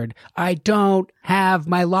keyboard. I don't have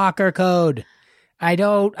my locker code.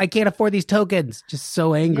 I can't afford these tokens. Just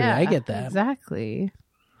so angry. I get that. Exactly.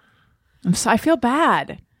 I feel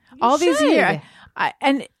bad. All these should. years.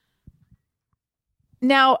 And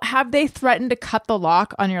now, have they threatened to cut the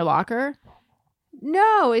lock on your locker?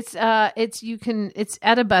 No, it's at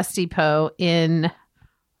a bus depot in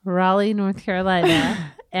Raleigh, North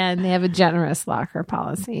Carolina, and they have a generous locker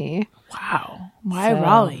policy. Wow. Why So-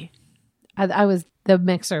 Raleigh? The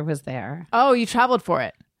mixer was there. Oh, you traveled for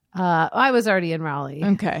it. I was already in Raleigh.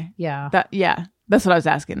 Okay. Yeah. That's what I was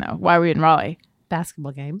asking, though. Why were you in Raleigh?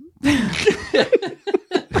 Basketball game.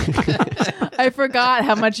 I forgot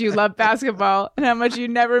how much you love basketball and how much you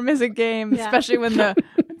never miss a game, especially when the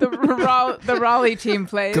Raleigh team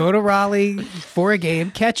plays. Go to Raleigh for a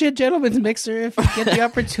game. Catch a gentleman's mixer if you get the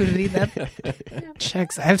opportunity. That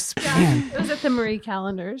checks. Man. It was at the Marie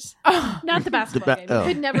Callender's. Not the basketball game. You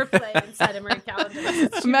could never play inside a Marie Callender's.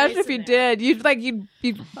 It's too Imagine if nice you in there. did.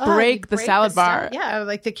 You'd Oh, break you'd the salad bar. Yeah,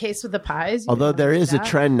 like the case with the pies. You Although don't there wanna is do a that.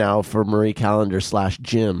 trend now for Marie Callender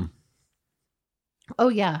 /gym. Oh,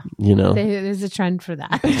 yeah. You know, There's a trend for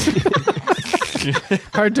that.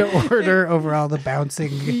 Hard to order over all the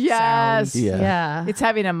bouncing Yes. sounds. Yeah. It's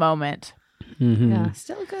having a moment. Yeah.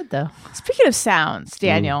 Still good, though. Speaking of sounds,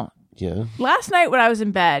 Daniel, yeah. last night when I was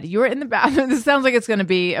in bed, you were in the bathroom. This sounds like it's going to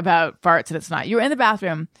be about farts, and it's not. You were in the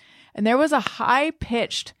bathroom, and there was a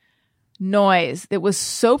high-pitched noise that was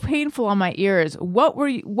so painful on my ears. What were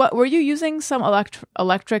you using? Some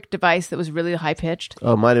electric device that was really high-pitched?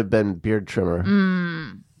 Oh, might have been beard trimmer.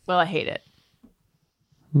 Well, I hate it.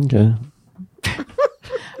 Okay.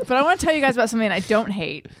 But I want to tell you guys about something I don't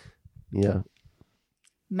hate. Yeah.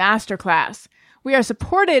 Masterclass. We are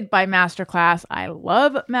supported by Masterclass. I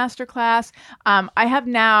love Masterclass. I have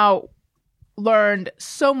now learned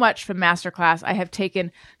so much from Masterclass. I have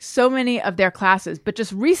taken so many of their classes, but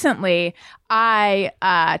just recently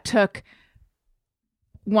I took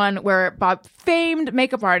one where famed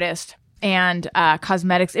makeup artist and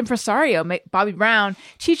cosmetics impresario Bobby Brown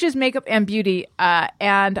teaches makeup and beauty.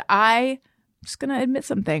 And I'm just going to admit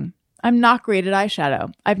something. I'm not great at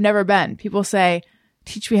eyeshadow. I've never been. People say,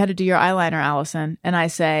 teach me how to do your eyeliner, Allison. And I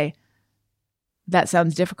say, that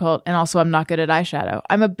sounds difficult. And also, I'm not good at eyeshadow.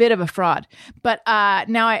 I'm a bit of a fraud. But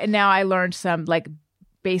now I learned some like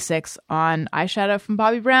basics on eyeshadow from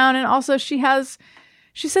Bobby Brown. And also she says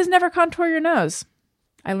never contour your nose.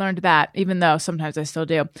 I learned that, even though sometimes I still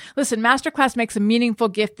do. Listen, Masterclass makes a meaningful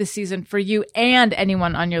gift this season for you and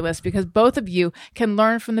anyone on your list because both of you can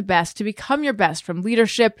learn from the best to become your best, from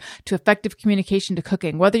leadership to effective communication to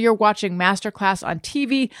cooking. Whether you're watching Masterclass on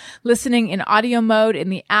TV, listening in audio mode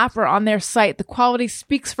in the app, or on their site, the quality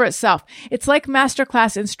speaks for itself. It's like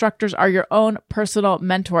Masterclass instructors are your own personal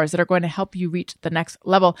mentors that are going to help you reach the next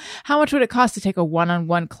level. How much would it cost to take a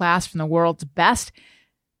one-on-one class from the world's best?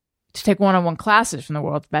 To take one-on-one classes from the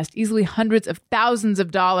world's best, easily hundreds of thousands of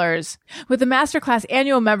dollars. With the Masterclass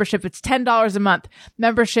annual membership, it's $10 a month.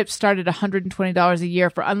 Memberships start at $120 a year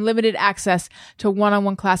for unlimited access to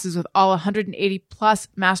one-on-one classes with all 180 plus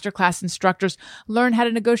Masterclass instructors. Learn how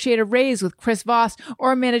to negotiate a raise with Chris Voss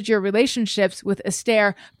or manage your relationships with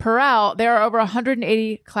Esther Perel. There are over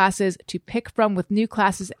 180 classes to pick from, with new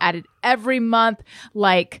classes added every month.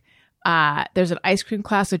 Like, there's an ice cream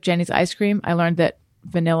class with Jenny's Ice Cream. I learned that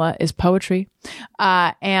vanilla is poetry.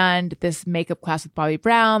 And this makeup class with Bobby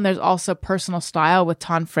Brown. There's also personal style with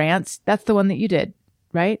Ton France. That's the one that you did,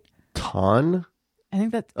 right? Ton? I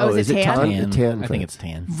think that's, is it Tan? Tan? I think it's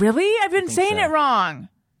tan. Really? I've been saying it wrong.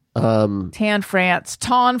 Tan France.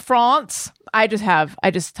 Ton France. I just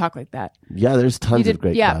talk like that. Yeah, there's tons of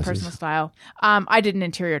great classes. Personal style. I did an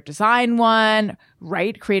interior design one,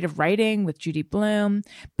 creative writing with Judy Bloom.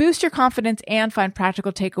 Boost your confidence and find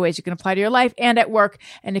practical takeaways you can apply to your life and at work.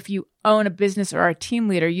 And if you own a business or are a team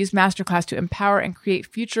leader, use Masterclass to empower and create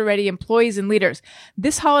future-ready employees and leaders.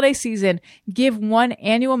 This holiday season, give one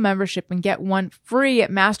annual membership and get one free at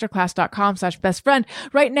masterclass.com/bestfriend.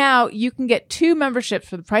 Right now, you can get 2 memberships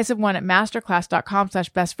for the price of one at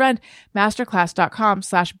masterclass.com/bestfriend.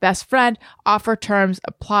 Masterclass.com/bestfriend. Offer terms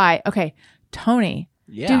apply. Okay, Tony,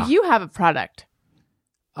 Yeah. do you have a product?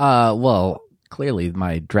 Well, clearly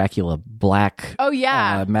my Dracula Black. Oh,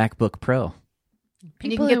 yeah. MacBook Pro.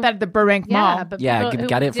 And you can get that at the Burbank Mall. Yeah, but Yeah, people who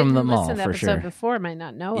got it from didn't the mall, listen to for episode sure. before might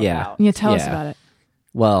not know Yeah. about. Yeah, tell us Yeah. about it.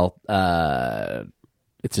 Well,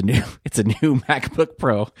 it's a new MacBook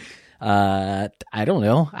Pro. I don't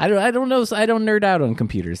know. I don't know. I don't nerd out on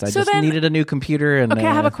computers. I So just then- needed a new computer. And Okay,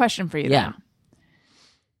 I have a question for you. Yeah. Then.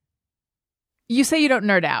 You say you don't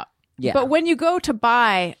nerd out. Yeah. But when you go to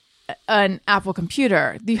buy an Apple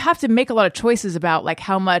computer, you have to make a lot of choices about like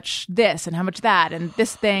how much this and how much that and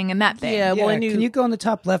this thing and that thing. Yeah, well, Yeah, and can you go on the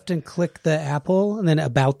top left and click the Apple and then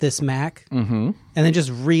about this Mac? Mm-hmm. And then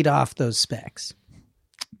just read off those specs.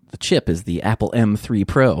 The chip is the Apple M3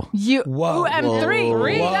 Pro. You Whoa. Ooh,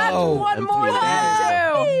 M3. Whoa. That's one M3 more than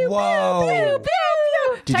that two. Whoa.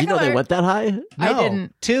 Did you know they went that high? I No.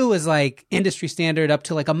 didn't. 2 is like industry standard up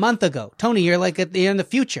to like a month ago. Tony, you're like in the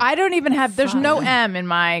future. I don't even have. There's no M in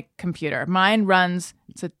my computer. Mine runs.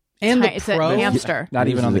 It's a And the it's a Pro? hamster. Not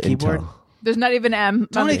even on the Using keyboard. Intel. There's not even M.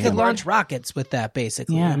 Tony on the could keyboard. launch rockets with that,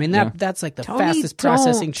 basically. Yeah. I mean, that's like the Tony, fastest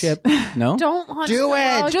processing don't. chip. No? Don't launch Do the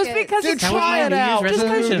it. rocket. Just because you That was my can. New Year's Just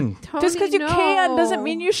 'cause- resolution. Just because you Tony, can no. doesn't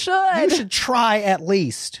mean you should. You should try at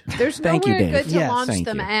least. There's Thank you, nowhere Dave. good to Yes, launch thank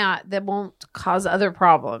them you. at that won't cause other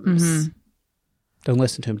problems. Don't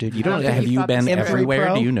listen to him, dude. You don't think have you you thought been this through. everywhere?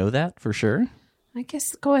 Pro? Do you know that for sure? I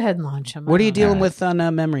guess go ahead and launch them. What are you dealing with on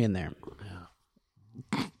memory in there?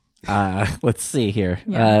 Let's see here.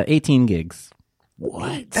 18 gigs.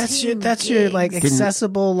 What? That's your like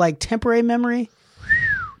accessible like temporary memory.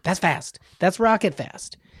 That's fast. That's rocket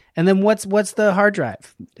fast. And then what's the hard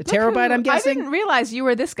drive? A terabyte, I'm I guessing. didn't realize you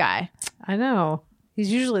were this guy. I know.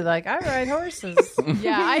 He's usually like, I ride horses.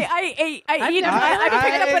 Yeah, I picked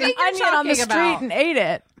up never an heard onion what you're on the talking street about. and ate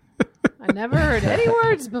it. I never heard any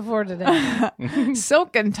words before today.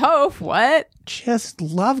 Silk and tofu. What? Just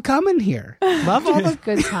love coming here. Love all the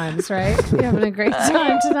Good times, right? You having a great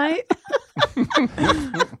time tonight?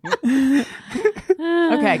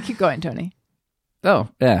 Okay, keep going, Tony. Oh,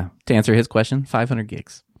 yeah. To answer his question, 500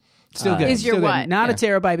 gigs. still good. Is your Still good. what? Not a Yeah.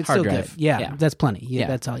 terabyte, but Hard still drive. good. Yeah, Yeah. that's plenty. Yeah, Yeah.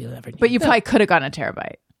 that's all you'll ever need. But you probably could have gotten a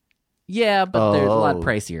terabyte. Yeah, but there's a lot Oh.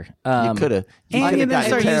 pricier. You could have. and you then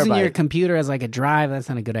start using your computer as like a drive. That's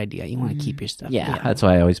not a good idea. You want to keep your stuff. Yeah, that's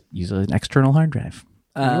why I always use an external hard drive.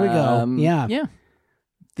 There we go. Yeah. Yeah.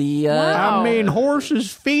 The Wow. I mean,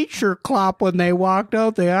 horses' feet sure clop when they walked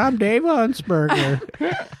out there. I'm Dave Huntsberger.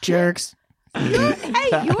 Jerks. Hey,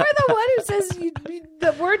 you're the one who says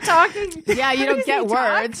that we're talking. Yeah, you don't get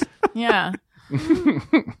words. Yeah.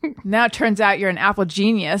 Now it turns out you're an Apple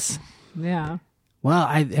genius. Yeah. Well,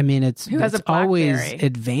 I mean, it's has a always BlackBerry?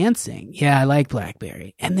 advancing. Yeah, I like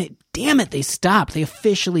BlackBerry. And damn it, they stopped. They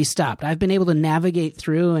officially stopped. I've been able to navigate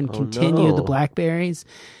through and continue no. the BlackBerries,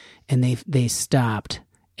 and they stopped.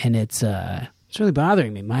 And it's really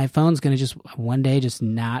bothering me. My phone's going to just one day just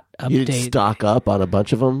not You update. stock up on a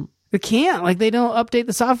bunch of them. They can't. Like, they don't update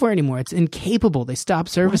the software anymore. It's incapable. They stopped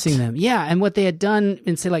servicing them. Yeah, and what they had done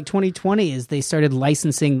in, say, like 2020 is they started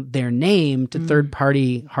licensing their name to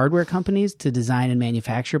third-party hardware companies to design and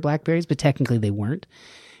manufacture BlackBerries, but technically they weren't.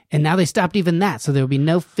 And now they stopped even that, so there will be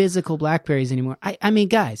no physical BlackBerries anymore. I mean,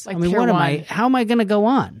 guys, Like I mean, Pure what am One. I? How am I going to go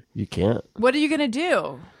on? You can't. What are you going to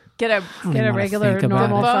do? Get a wanna regular think about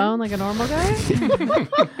normal it. phone like a normal guy?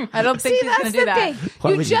 I don't think See, he's going that's to do the that. thing.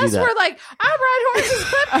 Why You would you do just that? were like, I ride horses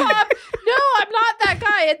flip flop. No, I'm not that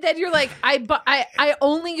guy. And then you're like, I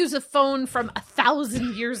only use a phone from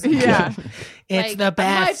 1,000 years ago. Yeah. It's Like, the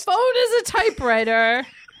best. My phone is a typewriter.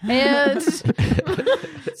 And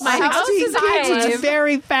my house is a It's cave.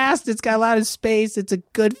 very fast. It's got a lot of space. It's a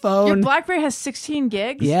good Your phone. BlackBerry has 16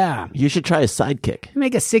 gigs? Yeah. You should try a Sidekick.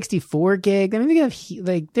 Make a 64 gig. I mean, they have,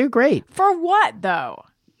 like, they're great. For what, though?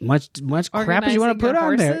 Much crap as you want to put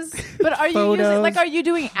on there. But are you using, Photos. like, are you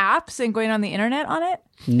doing apps and going on the internet on it?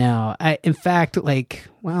 No, in fact, like,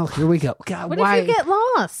 well, here we go. God, What why? if you get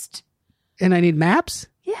lost? And I need maps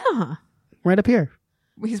Yeah. right up here.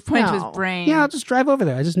 He's pointing to No. his brain. Yeah, I'll just drive over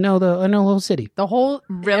there. I know the whole city, The whole,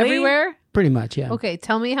 Really? everywhere? pretty much. Yeah. Okay,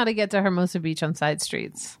 tell me how to get to Hermosa Beach on side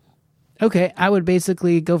streets. Okay, I would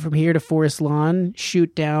basically go from here to Forest Lawn,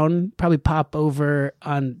 shoot down, probably pop over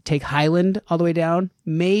on, take Highland all the way down.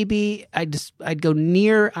 Maybe I'd go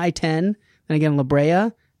near I-10, then again La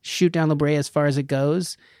Brea, shoot down La Brea as far as it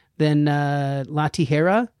goes, then La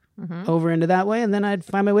Tijera over into that way, and then I'd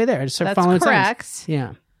find my way there. I'd start That's following signs. correct.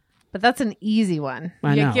 Yeah, But that's an easy one.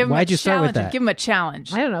 I Yeah, know. give him Why'd a you start with challenge. that? Give him a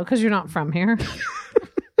challenge. I don't know, because you're not from here.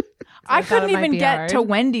 I thought couldn't it might even be get hard. to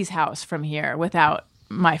Wendy's house from here without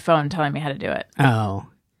my phone telling me how to do it. Oh,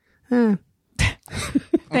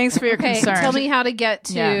 Thanks for your Okay, concern. tell me how to get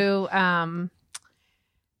to,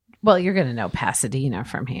 well, you're going to know Pasadena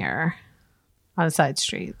from here on side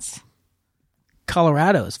streets.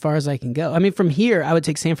 Colorado, as far as I can go. I mean, from here, I would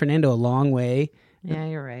take San Fernando a long way. Yeah,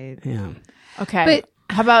 you're right. Yeah. Okay. But-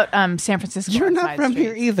 how about San Francisco? You're on not side from streets?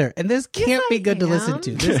 here either, and this can't be good to listen am.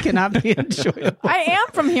 to. This cannot be enjoyable. I am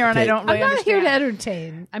from here, and I don't really I'm not here to understand.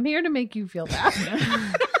 entertain. I'm here to make you feel bad.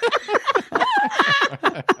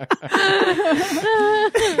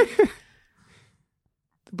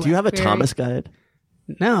 Do you have a Blackberry. Thomas guide?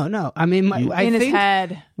 No. I mean, I in think his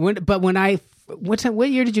head. What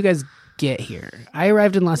year did you guys get here? I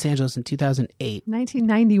arrived in Los Angeles in 2008.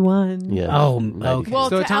 1991. Yeah. Oh, Right. okay. Well,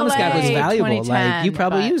 so to a Thomas guide was LA, valuable. Like 2010, you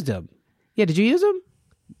probably but- used him. Yeah, did you use him?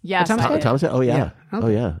 Yes. Thomas guide? Thomas? Oh yeah. Yeah. Oh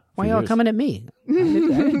yeah. Why For y'all years. coming at me?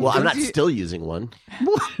 Well, I'm not still using one.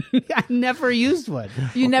 I never used one.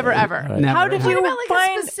 You never ever. Right. Never. How did What you about like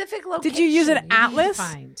find? a specific location? Did you use an you need to atlas?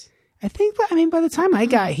 find? I think, by the time I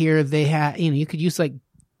got here, they had, you could use like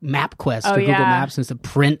MapQuest Oh, or Google yeah. Maps and to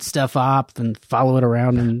print stuff up and follow it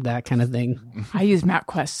around and that kind of thing. I use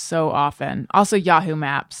MapQuest so often. Also Yahoo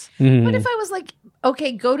Maps. What if I was like,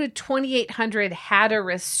 okay, go to 2800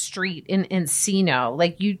 Hatteras Street in Encino?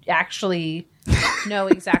 Like, you actually know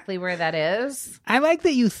exactly where that is? I like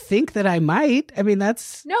that you think that I might. I mean,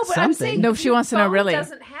 that's No, but something. I'm saying No, if she your wants to know phone really.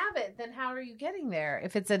 doesn't have it, then how are you getting there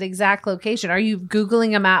if it's an exact location? Are you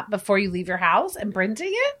Googling a map before you leave your house and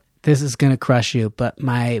printing it? This is going to crush you, but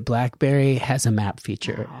my BlackBerry has a map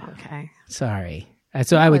feature. Okay. Sorry.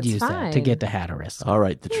 So I would it's use that to fine. get to Hatteras. All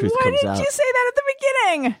right, the truth Why comes didn't out. you say that at the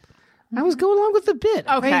beginning? I was going along with the bit.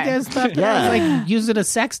 Okay. You guys thought that I was like using a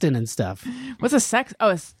sextant and stuff. What's a sex?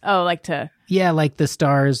 Like to. Yeah, like the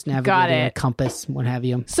stars, Got navigating, a it. compass, what have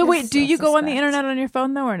you. So wait, do you go on the suspect. internet on your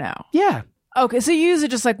phone though, or no? Yeah. Okay, so you use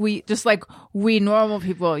it just like we normal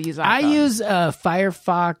people use. I iPhones. use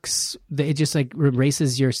Firefox. It just like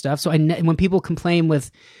erases your stuff. So when people complain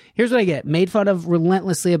here's what I get: made fun of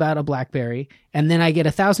relentlessly about a BlackBerry, and then I get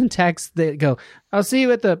 1,000 texts that go, "I'll see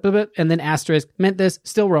you at the," blah, blah," and then asterisk, meant this,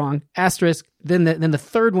 still wrong, asterisk. Then the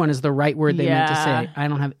third one is the right word they meant to Yeah. say. I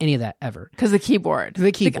don't have any of that ever. Because the keyboard.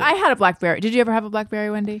 The keyboard. I had a BlackBerry. Did you ever have a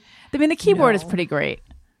BlackBerry, Wendy? I mean, the keyboard is pretty great.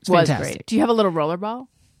 Was fantastic. great. Do you have a little rollerball?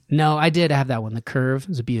 No, I did have that one. The Curve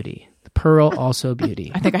is a beauty. The Pearl, also a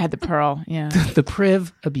beauty. I think I had the Pearl. Yeah. The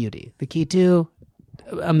Priv, a beauty. The Key 2,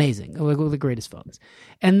 amazing. One of the greatest phones.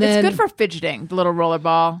 And then It's good for fidgeting, the little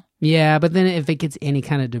rollerball. yeah, but then if it gets any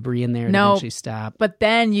kind of debris in there, it No. eventually stop. But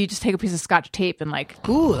then you just take a piece of Scotch tape and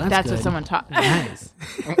Ooh, that's what good. someone taught. Nice.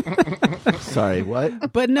 Sorry,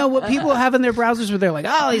 what? But no, what people have in their browsers where they're like,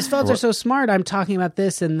 oh, these phones are so smart. I'm talking about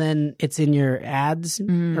this, and then it's in your ads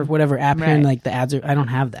or whatever app here, and right. like the ads are. I don't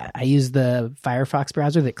have that. I use the Firefox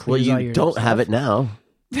browser that Well, clears all you your. don't stuff. have it now.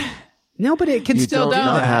 No, but it can You still don't do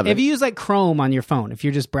not that. have If it. you use like Chrome on your phone, if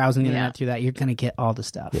you're just browsing the Yeah. internet through that, you're gonna get all the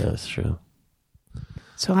stuff. Yeah, that's true.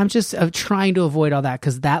 So I'm just trying to avoid all that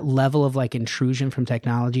because that level of like intrusion from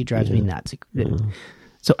technology drives me nuts.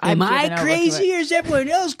 So am I driven over to crazy or is everyone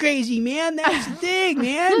else crazy, man? That's the thing,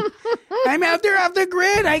 man. I'm out there off the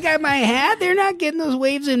grid. I got my hat. They're not getting those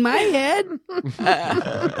waves in my head.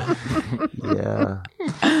 Yeah.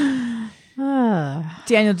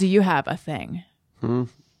 Daniel, do you have a thing? I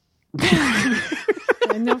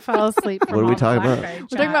know, fall asleep. From What are we all talking about? BlackBerry We're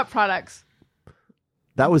talking chat. about products.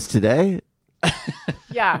 That was today?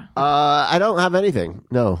 Yeah. I don't have anything.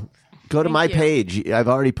 No. Go to Thank my you. page. I've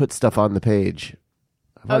already put stuff on the page.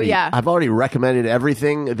 Yeah. I've already recommended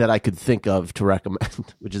everything that I could think of to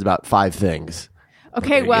recommend, which is about 5 things.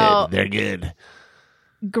 Okay, They're well, good. They're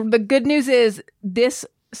good. the good news is this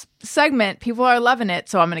segment, people are loving it,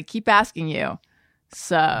 so I'm going to keep asking you.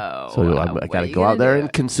 So I what got are to you go out gonna there do?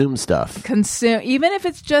 and consume stuff. Consume, even if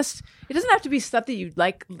it's just, it doesn't have to be stuff that you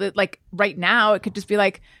like right now. It could just be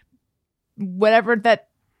like whatever that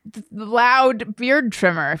loud beard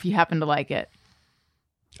trimmer if you happen to like it.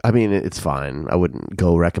 I mean, it's fine. I wouldn't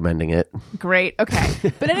go recommending it. Great. Okay.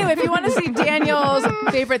 But anyway, if you want to see Daniel's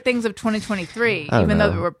favorite things of 2023, I don't even know.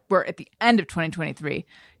 though we're at the end of 2023,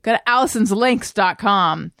 go to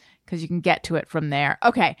Allison'sLinks.com because you can get to it from there.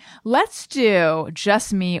 Okay. Let's do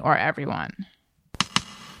Just Me or Everyone.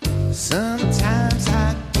 Sometimes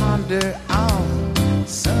I ponder on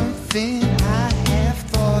something I have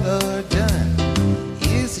thought or done.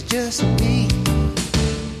 Is it just me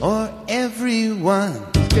or everyone?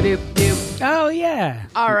 Skadoop-doop. Oh, yeah.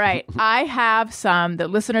 All right. I have some that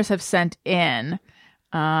listeners have sent in,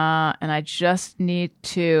 and I just need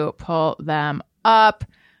to pull them up.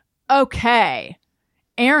 Okay.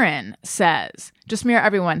 Aaron says, just me or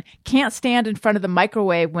everyone, can't stand in front of the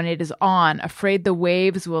microwave when it is on, afraid the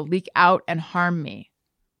waves will leak out and harm me.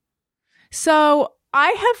 So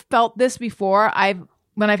I have felt this before.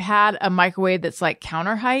 When I've had a microwave that's like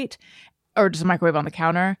counter height or just a microwave on the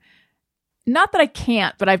counter. Not that I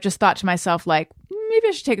can't, but I've just thought to myself, like, maybe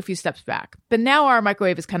I should take a few steps back. But now our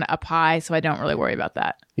microwave is kind of up high, so I don't really worry about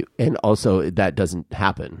that. And also, that doesn't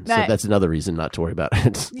happen. So That- that's another reason not to worry about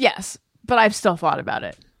it. Yes, but I've still thought about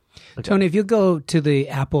it. Tony, if you go to the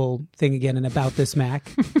Apple thing again and about this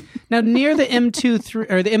Mac, now near the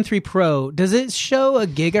or the M3 Pro, does it show a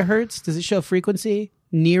gigahertz? Does it show frequency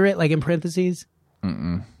near it, like in parentheses?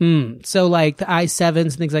 So like the i7s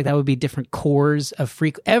and things like that would be different cores of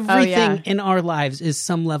everything in our lives is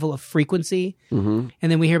some level of frequency. And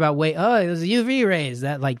then we hear about there's UV rays,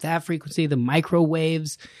 that frequency, the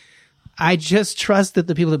microwaves. I just trust that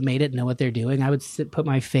the people that made it know what they're doing. I would put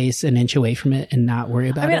my face an inch away from it and not worry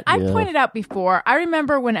about it. I pointed out before, I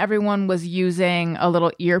remember when everyone was using a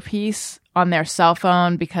little earpiece on their cell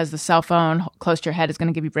phone because the cell phone close to your head is going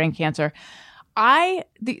to give you brain cancer.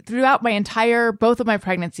 Throughout both of my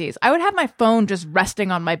pregnancies, I would have my phone just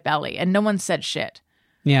resting on my belly and no one said shit.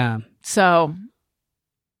 Yeah. So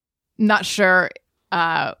not sure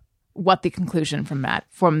what the conclusion from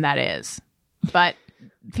that is, but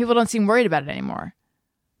people don't seem worried about it anymore.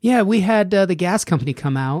 Yeah, we had the gas company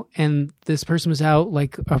come out, and this person was out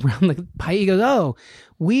like around the pipe. He goes, "Oh,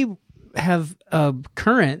 we have a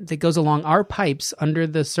current that goes along our pipes under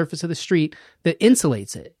the surface of the street that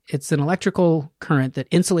insulates it. It's an electrical current that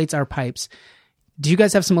insulates our pipes. Do you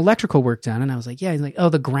guys have some electrical work done?" And I was like, "Yeah." He's like, "Oh,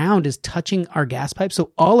 the ground is touching our gas pipe,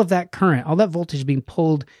 so all of that current, all that voltage is being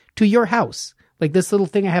pulled to your house. Like this little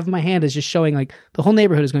thing I have in my hand is just showing like the whole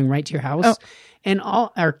neighborhood is going right to your house." Oh. And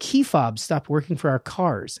all our key fobs stopped working for our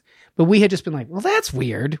cars. But we had just been like, well, that's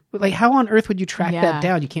weird. Like, how on earth would you track that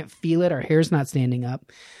down? You can't feel it. Our hair's not standing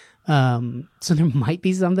up. So there might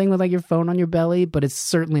be something with like your phone on your belly, but it's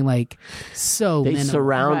certainly like so They minimal.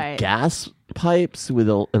 surround gas pipes with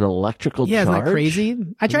an electrical charge? Isn't that crazy?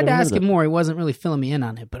 I tried to ask him more. He wasn't really filling me in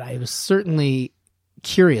on it, but I was certainly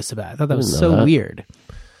curious about it. I thought that was so weird.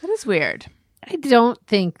 That is weird. I don't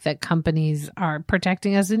think that companies are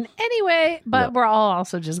protecting us in any way, but we're all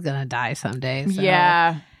also just going to die someday. So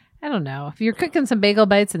yeah. I don't know. If you're cooking some bagel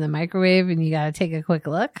bites in the microwave and you got to take a quick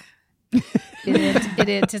look in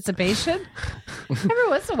anticipation, every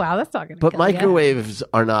once in a while, that's not going to But microwaves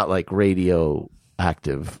are not like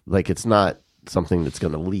radioactive. Like it's not something that's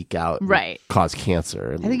going to leak out and cause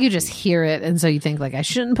cancer. I think you just hear it, and so you think like, I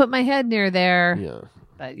shouldn't put my head near there. Yeah.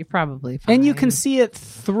 But you're probably fine. And you can see it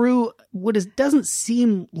through doesn't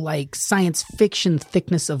seem like science fiction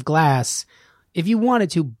thickness of glass. If you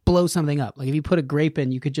wanted to blow something up, like if you put a grape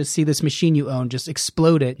in, you could just see this machine you own just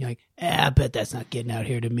explode it. You're like, I bet that's not getting out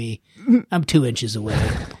here to me. I'm 2 inches away.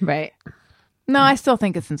 Right. No, I still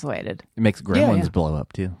think it's insulated. It makes gremlins blow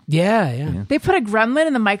up too. Yeah. They put a gremlin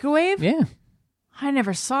in the microwave? Yeah. I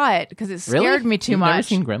never saw it because it scared me too You've much. Never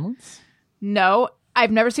seen Gremlins? No,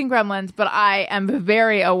 I've never seen Gremlins, but I am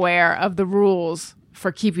very aware of the rules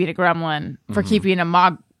for keeping a gremlin, for keeping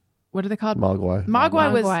a what are they called? Mogwai. Mogwai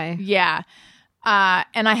was, Mogwai. yeah.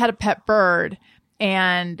 And I had a pet bird,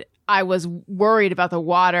 and I was worried about the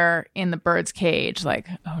water in the bird's cage. Like,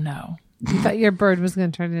 oh no. You thought your bird was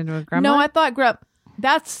going to turn into a gremlin? No, I thought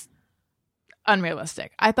that's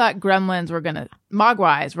unrealistic. I thought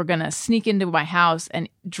Mogwais were gonna sneak into my house and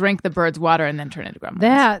drink the bird's water and then turn into gremlins.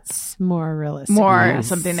 That's more realistic.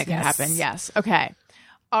 Something that could happen. Yes. Okay.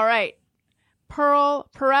 All right.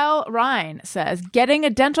 Perel Ryan says, getting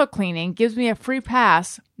a dental cleaning gives me a free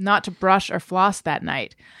pass not to brush or floss that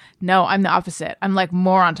night. No, I'm the opposite. I'm like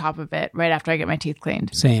more on top of it right after I get my teeth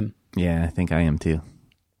cleaned. Same. Yeah, I think I am too.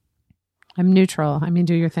 I'm neutral. I mean,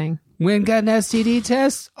 do your thing. When got an STD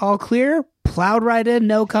test, all clear, plowed right in,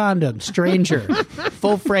 no condom, stranger,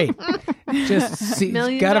 full freight. Got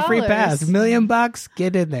a free pass, $1 million,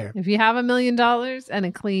 get in there. If you have $1 million and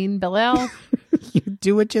a clean bill, you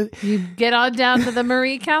do what you get on down to the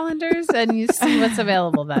Marie calendars and you see what's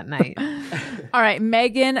available that night. All right,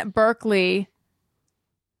 Megan Berkeley,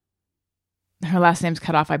 her last name's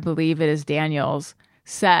cut off, I believe it is Daniels,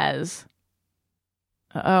 says,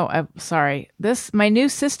 I'm sorry. My new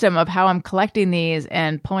system of how I'm collecting these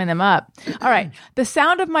and pulling them up. All right. The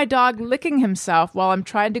sound of my dog licking himself while I'm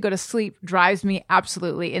trying to go to sleep drives me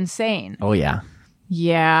absolutely insane. Oh, yeah.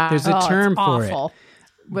 Yeah. There's a term for awful.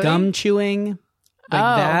 it. Really? Gum chewing.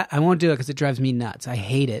 Like that. I won't do it because it drives me nuts. I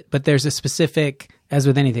hate it. But there's a specific, as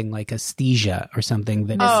with anything, like aesthesia or something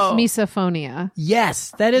that is. Misophonia.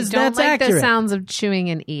 Yes, that's like accurate. The sounds of chewing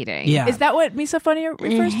and eating. Yeah. Is that what misophonia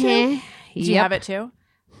refers to? Do you have it too?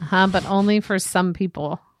 But only for some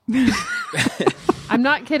people. I'm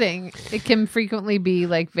not kidding. It can frequently be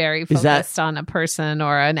like very focused on a person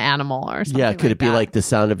or an animal or something. Yeah, could it be like the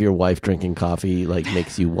sound of your wife drinking coffee like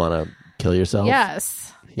makes you want to kill yourself?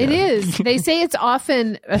 Yes, it is. They say it's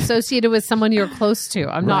often associated with someone you're close to.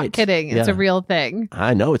 I'm not kidding. It's a real thing.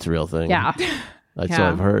 I know it's a real thing. Yeah. That's what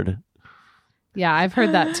I've heard. Yeah, I've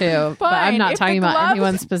heard that too. But I'm not talking about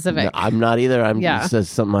anyone specific. No, I'm not either. This is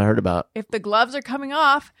something I heard about. If the gloves are coming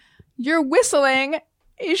off, your whistling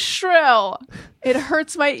is shrill. It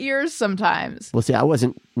hurts my ears sometimes. Well, see, I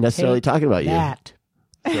wasn't necessarily talking about you.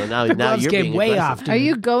 So now gloves you're came being way aggressive. off. Are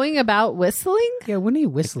you going about whistling? Yeah, when are you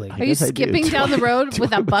whistling? Are you guess I do. skipping down the road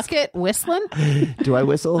with a bucket whistling Do I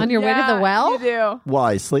whistle? on your way to the well? You do.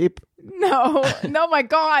 Why sleep? No, my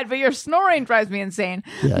God, but your snoring drives me insane.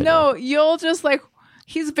 Yeah, I no, you'll just like,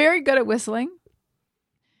 he's very good at whistling.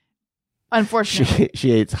 Unfortunately.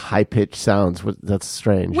 She hates high pitched sounds. That's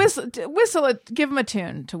strange. Whistle it, give him a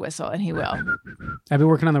tune to whistle, and he will. I've been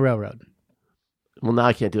working on the railroad. Well, now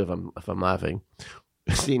I can't do it if I'm laughing.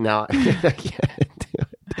 See, now I can't do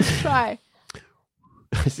it. Try.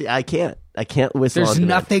 See, I can't whistle. There's onto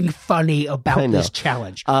nothing funny I about know. this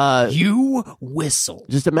challenge. that. You whistle.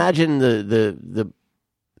 Just imagine the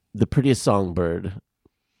prettiest songbird.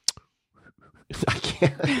 I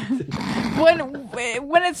can't.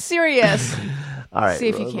 When it's serious, All right. See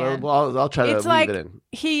if you can. Well, I'll try to it's weave like it in.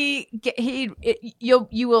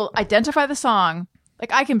 you will identify the song.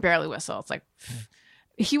 Like I can barely whistle. It's like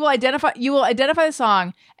you will identify the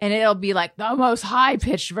song, and it'll be like the most high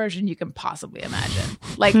pitched version you can possibly imagine.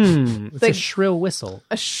 Like It's like a shrill whistle.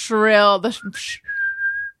 a shrill.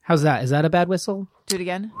 How's that? Is that a bad whistle? Do it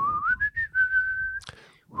again.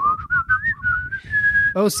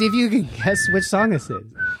 Oh, see if you can guess which song this is.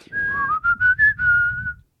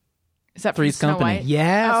 Is that Three's Snow Company. White?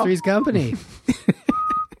 Yeah, Oh. Three's Company.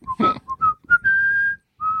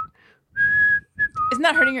 Isn't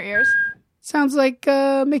that hurting your ears? Sounds like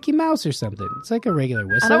Mickey Mouse or something. It's like a regular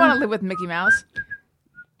whistle. I don't want to live with Mickey Mouse.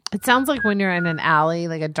 It sounds like when you're in an alley,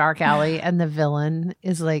 like a dark alley, and the villain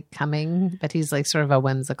is like coming, but he's like sort of a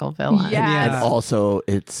whimsical villain. Yeah. And also,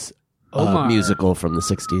 it's a Omar. musical from the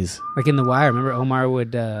 60s. Like in The Wire, remember Omar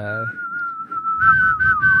would...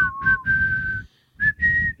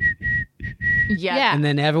 Yeah. And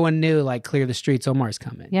then everyone knew, like, clear the streets, Omar's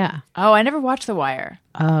coming. Yeah. Oh, I never watched The Wire.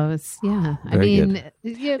 Oh, it's yeah. I Very mean,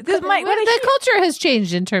 good. yeah, This might- what I the hear- culture has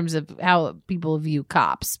changed in terms of how people view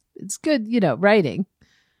cops. It's good, writing.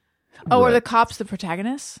 Oh, are the cops the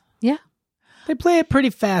protagonists? Yeah. They play it pretty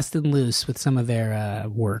fast and loose with some of their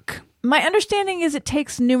work. My understanding is it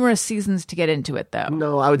takes numerous seasons to get into it, though.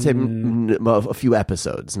 No, I would say a few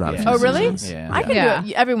episodes, not a few Oh, really? seasons. Yeah. I can Yeah. do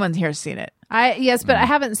it. Everyone here's seen it. Yes, but I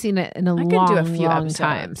haven't seen it in a I could do long, a few long episodes.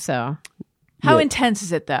 time. So How Yeah. intense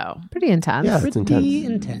is it, though? pretty intense. Yeah, it's intense. Pretty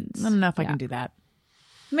intense. I don't know if I can do that.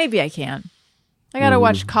 Maybe I can. I got to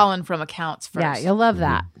watch Colin from Accounts first. Yeah, you'll love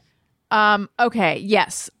that. Okay.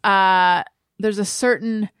 Yes. There's a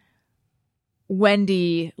certain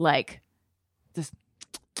Wendy, like, this.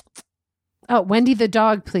 Oh, Wendy the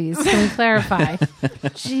dog, please. Can we clarify?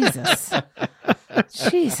 Jesus.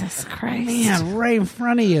 Jesus Christ. Man, right in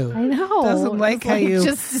front of you. I know. Doesn't like It's how you-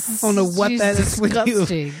 just, I don't know what that is when you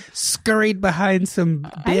disgusting. scurried behind some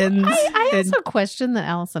bins. I and- also question that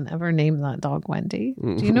Allison ever named that dog Wendy.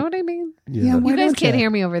 Do you know what I mean? yeah, why You guys don't can't ya? hear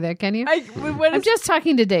me over there, can you? When I'm just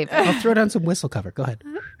talking to Dave. I'll throw down some whistle cover. Go ahead.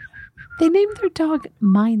 They named their dog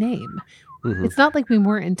my name. It's not like we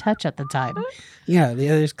weren't in touch at the time. Yeah,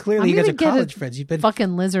 there's clearly you I'm guys are gonna get college a friends. You've been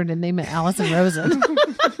Fucking lizard and name it Allison Rosen.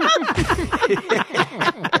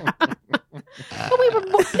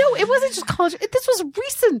 No, it wasn't just college. This was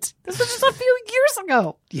recent. This was just a few years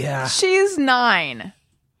ago. yeah, she's 9.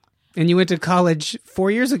 and you went to college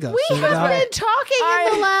 4 years ago. We so have now- been talking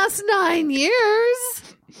in the last 9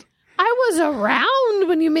 years. I was around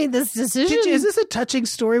when you made this decision. Is this a touching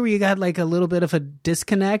story where you got like a little bit of a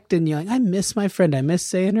disconnect and you're like, I miss my friend. I miss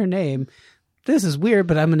saying her name. This is weird,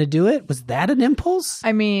 but I'm going to do it. Was that an impulse?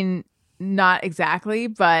 I mean, not exactly,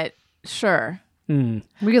 but sure.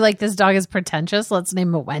 Were you like, this dog is pretentious? Let's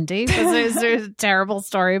name it Wendy. Is there a terrible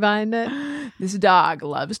story behind it? This dog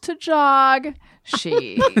loves to jog.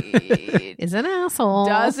 She Is an asshole.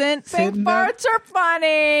 doesn't think Sitting there. farts are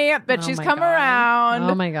funny, but Oh she's my come God.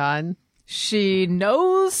 around. Oh my God. She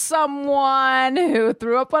knows someone who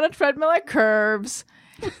threw up on a treadmill at Curves.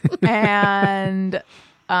 And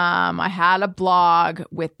I had a blog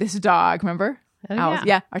with this dog, remember? Oh, yeah.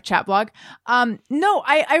 Yeah, our chat blog. No,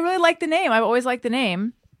 I really like the name. I've always liked the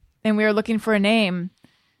name. And we were looking for a name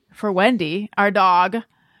for Wendy, our dog.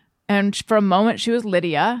 And for a moment, she was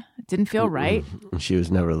Lydia. It didn't feel right. She was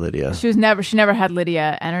never Lydia. She never had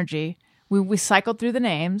Lydia energy. We cycled through the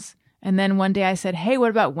names. And then one day I said, hey, what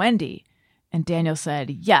about Wendy? And Daniel said,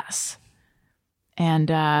 yes. And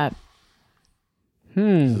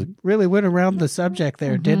Really went around the subject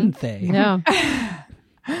there, didn't they? Yeah.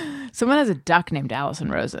 someone has a duck named Allison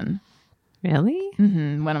Rosen. Really?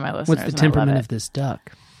 One of my listeners. What's the and I love temperament it. of this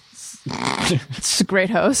duck? She's a great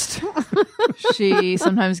host. She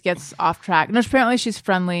sometimes gets off track. No, apparently she's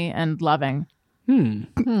friendly and loving. I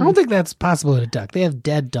don't think that's possible in a duck. They have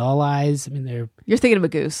dead doll eyes. I mean, they're You're thinking of a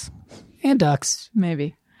goose, and ducks.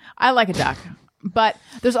 maybe. I like a duck. But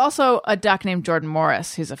there's also a duck named Jordan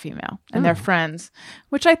Morris who's a female, and they're friends,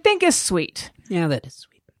 which I think is sweet. Yeah, that is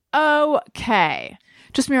sweet. Okay.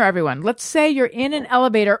 Just mirror everyone. Let's say you're in an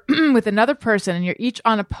elevator with another person and you're each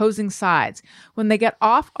on opposing sides. When they get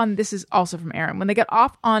off on, this is also from Aaron, when they get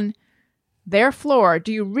off on their floor,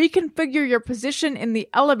 do you reconfigure your position in the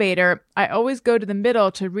elevator? I always go to the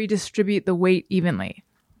middle to redistribute the weight evenly.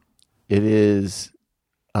 It is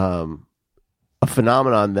a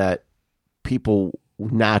phenomenon that people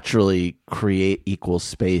naturally create equal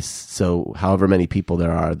space. So however many people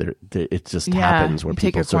there are, it just happens where you take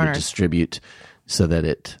people your sort of corners. distribute so that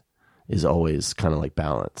it is always kind of like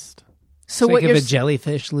balanced. So It's what like you're if a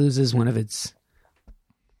jellyfish loses one of its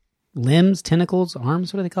limbs, tentacles,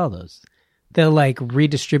 arms, what do they call those? They'll like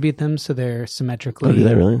redistribute them so they're symmetrically do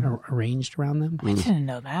they really? arranged around them. I didn't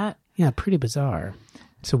know that. Yeah, pretty bizarre.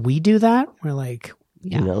 So we do that. We're like,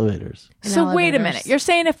 In elevators. So wait a elevators. minute. You're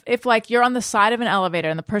saying if like you're on the side of an elevator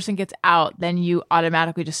and the person gets out, then you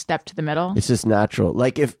automatically just step to the middle? It's just natural.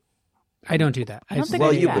 Like if I don't do that. I don't think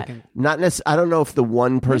well, I do you that. not necessarily. I don't know if the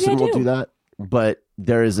one person I will do. do that, but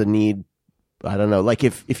there is a need. I don't know. Like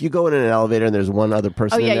if you go in an elevator and there's one other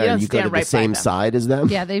person Oh, yeah, in there you and don't you go to stand the right by same them. side as them.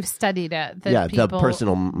 Yeah, they've studied it. That Yeah, the people person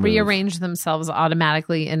will move. rearrange themselves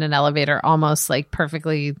automatically in an elevator, almost like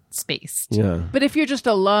perfectly spaced. Yeah. But if you're just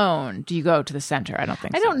alone, do you go to the center? I don't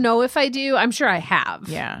think I so. don't know if I do. I'm sure I have.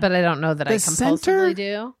 Yeah. But I don't know that I The compulsively center?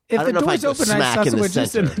 do. if I the don't know if door's I'd go open and I smack saw in the someone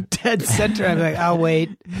just in the center. dead center, I'd be like, I'll wait.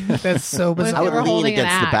 That's so I bizarre. would were lean holding an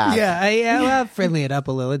against the axe. back. Yeah, well, friendly it up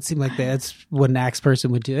a little. It seemed like that's what an axe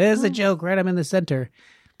person would do. It's a joke, right? I'm in the center.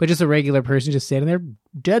 But just a regular person just standing there,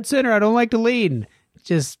 dead center. I don't like to lean.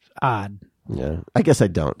 Just odd. Yeah. I guess I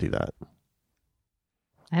don't do that.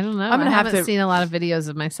 I don't know. I'm gonna I have haven't to- seen a lot of videos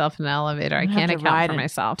of myself in an elevator. I I'm gonna can't have to account ride for in-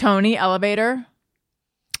 myself. Tony, elevator?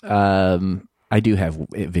 I do have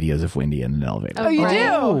videos of Wendy in an elevator. Oh, you right. do?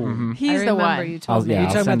 Mhm. He's I the remember one. you told me. Yeah, Are you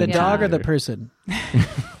I'll talking about send the it dog to or the you. person?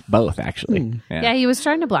 Both, actually. Yeah, he was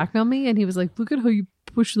trying to blackmail me, and he was like, "Look at how you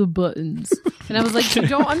push the buttons." And I was like, "You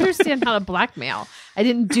don't understand how to blackmail. I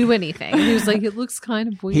didn't do anything." And he was like, "It looks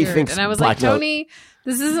kind of weird." thinks And I was blackmail- like, "Tony,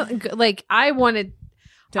 this isn't good." Like I wanted.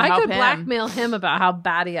 To I help could him. blackmail him about how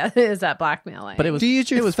bad he is at blackmailing. But it was. Do you use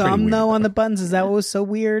it your was pretty thumb weird, though on though. the buttons? Is that what was so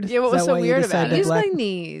weird? Yeah, what Is was that so why you weird decided about to it? use my black-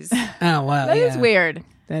 knees. Oh wow, That is yeah. weird.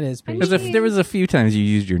 That is pretty. There was a few times you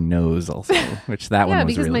used your nose also, which that one Yeah,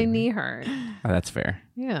 was because really. my knee hurt. Oh, that's fair.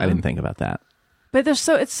 Yeah. I didn't think about that. But it's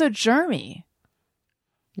so germy.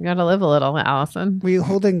 You got to live a little, Allison. Were you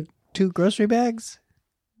holding 2 grocery bags?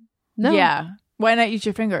 No. Yeah. Why not use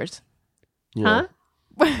your fingers? Yeah.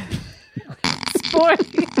 Huh? It's boring.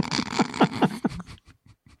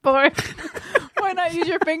 Boring. Why not use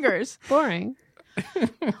your fingers? Boring.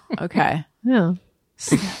 Okay. Yeah.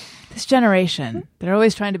 This generation, they're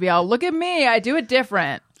always trying to be all, look at me, I do it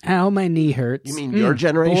different. Ow, my knee hurts. You mean your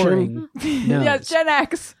generation? Boring. No. Yeah, Gen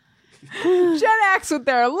X. Gen X with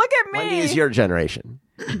their, look at me. Wendy is your generation.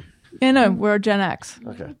 Yeah, no, we're Gen X.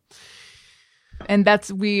 Okay. And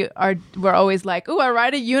we're always like, ooh, I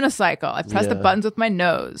ride a unicycle. I press the Yeah. buttons with my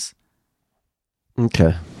nose.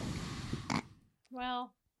 Okay.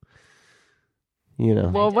 Well, You know.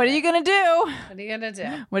 Well, what are you going to do? what are you going to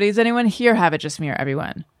do? What does anyone here have it just mirror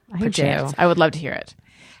everyone? I Perchance. do. I would love to hear it.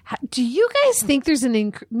 Do you guys think there's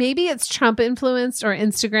maybe it's Trump influenced or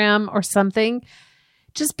Instagram or something?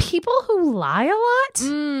 Just people who lie a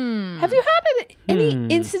lot? Have you had any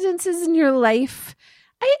incidences in your life?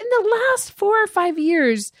 I, in the last 4 or 5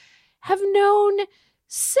 years, have known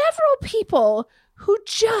several people who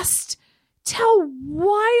just tell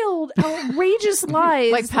wild, outrageous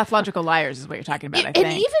lies. Like pathological liars is what you're talking about, I And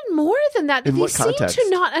think. even more than that, In they what seem context? to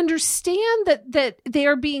not understand that they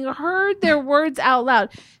are being heard, their words out loud.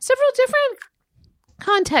 Several different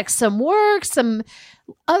contexts, some work, some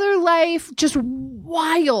other life, just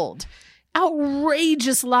wild,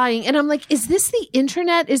 outrageous lying. And I'm like, is this the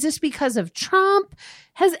internet? Is this because of Trump?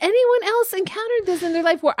 Has anyone else encountered this in their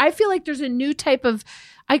life where I feel like there's a new type of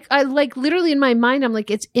I like literally in my mind, I'm like,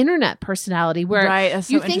 it's internet personality where Right, that's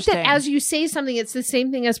so you think that interesting. as you say something, it's the same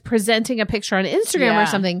thing as presenting a picture on Instagram Yeah. or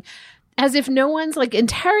something, as if no one's like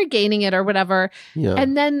interrogating it or whatever. Yeah.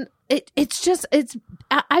 And then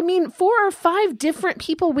I mean, 4 or 5 different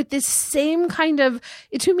people with this same kind of,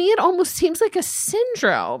 to me, it almost seems like a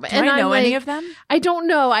syndrome. Do I know any of them? I don't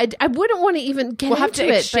know. I wouldn't want to even get We'll have into to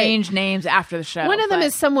it. but- exchange names after the show. one of them but-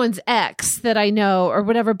 is someone's ex that I know or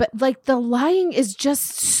whatever, but like the lying is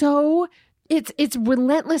just so it's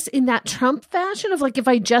relentless in that Trump fashion of like, if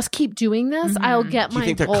I just keep doing this, I'll get Do you my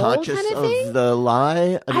think they're goal conscious kind of thing. of the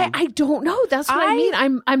lie? I don't know. That's what I mean.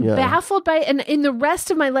 I'm Yeah. baffled by it. And in the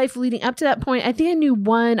rest of my life leading up to that point, I think I knew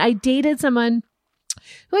one. I dated someone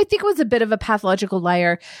who I think was a bit of a pathological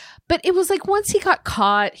liar. But it was like once he got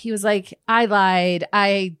caught, he was like, I lied.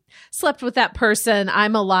 I slept with that person.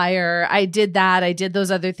 I'm a liar. I did that. I did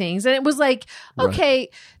those other things. And it was like, okay,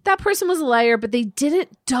 that person was a liar, but they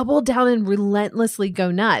didn't double down and relentlessly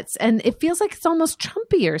go nuts. And it feels like it's almost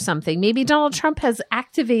Trumpy or something. Maybe Donald Trump has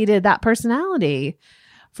activated that personality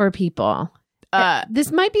for people.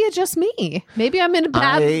 This might be just me. Maybe I'm in a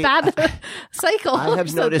bad cycle. I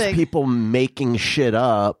have noticed people making shit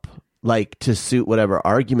up like to suit whatever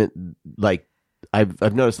argument. Like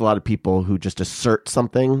I've noticed a lot of people who just assert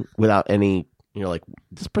something without any, like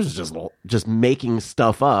this person's just making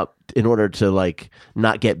stuff up in order to like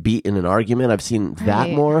not get beat in an argument. I've seen that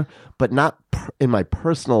more, but not in my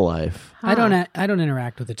personal life. I don't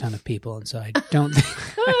interact with a ton of people, and so I don't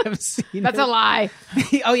think I have seen That's a lie.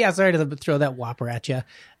 Oh yeah, sorry to throw that whopper at you.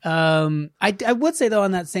 I would say though,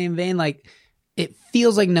 on that same vein, like it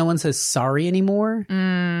feels like no one says sorry anymore.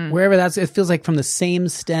 Wherever it feels like from the same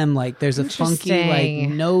stem, like there's a funky like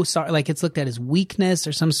no sorry, like it's looked at as weakness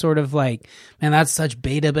or some sort of like, man, that's such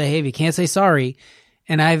beta behavior. You can't say sorry.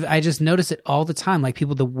 And I just notice it all the time, like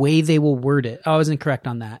people, the way they will word it. Oh, I was incorrect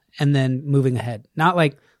on that. And then moving ahead. Not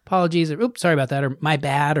like apologies or oops, sorry about that, or my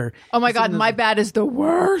bad, or oh my God, my bad is the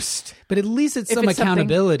worst. But at least it's some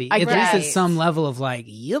accountability. At least it's some level of like,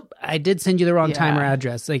 yep, I did send you the wrong time or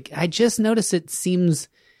address. Like I just notice it seems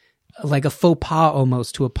like a faux pas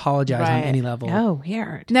almost to apologize on any level. Oh,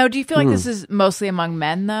 weird. Now, do you feel like this is mostly among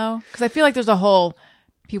men though? Because I feel like there's a whole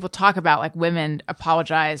people talk about like women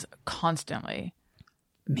apologize constantly.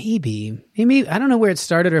 Maybe I don't know where it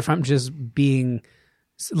started, or if I'm just being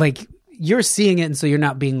like you're seeing it, and so you're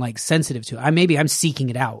not being like sensitive to it. Maybe I'm seeking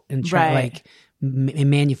it out and trying like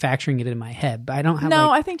manufacturing it in my head, but I don't have.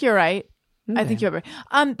 No, I think you're right. Okay. I think you're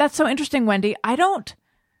right. That's so interesting, Wendy. I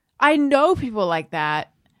know people like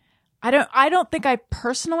that. I don't think I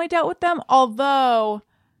personally dealt with them, although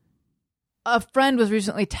a friend was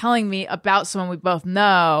recently telling me about someone we both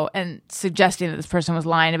know and suggesting that this person was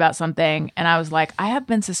lying about something. And I was like, I have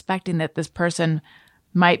been suspecting that this person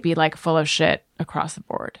might be like full of shit across the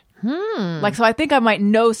board. Like, so I think I might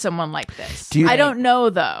know someone like this. I don't know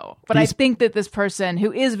though, but I think that this person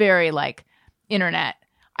who is very like internet,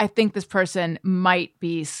 I think this person might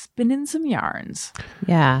be spinning some yarns.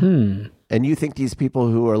 Yeah. And you think these people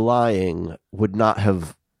who are lying would not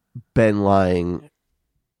have been lying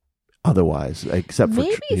otherwise, except for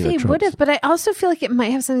maybe they would have, but I also feel like it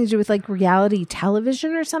might have something to do with like reality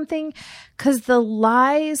television or something, because the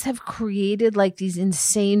lies have created like these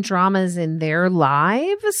insane dramas in their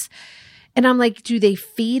lives. And I'm like, do they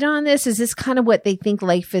feed on this? Is this kind of what they think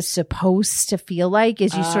life is supposed to feel like?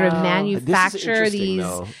 Is you sort of manufacture these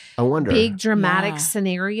big dramatic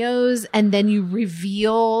scenarios, and then you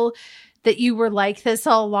reveal that you were like this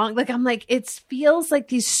all along. Like, I'm like, it feels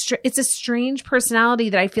like it's a strange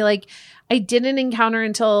personality that I feel like I didn't encounter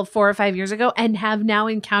until 4 or 5 years ago, and have now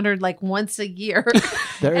encountered like once a year.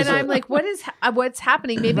 And I'm like, what's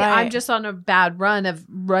happening? Maybe I'm just on a bad run of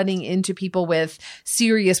running into people with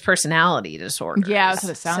serious personality disorders. Yeah, that's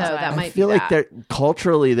what it sounds like. That might I feel be like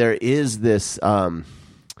culturally there is this kind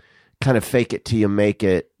of fake it till you make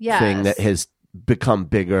it thing that has become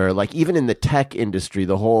bigger. Like even in the tech industry,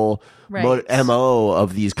 the whole MO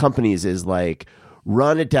of these companies is like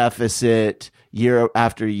run a deficit year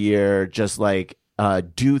after year, just like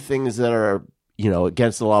do things that are,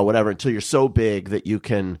 against the law, whatever, until you're so big that you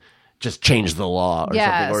can just change the law or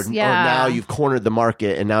something. Or now you've cornered the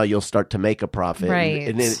market and now you'll start to make a profit. Right.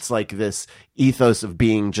 And it's like this ethos of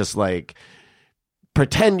being just like,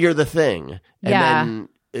 pretend you're the thing. And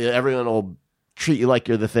then everyone will treat you like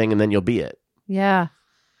you're the thing, and then you'll be it. Yeah.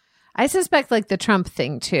 I suspect like the Trump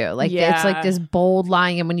thing too. Like it's like this bold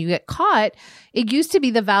lying. And when you get caught, it used to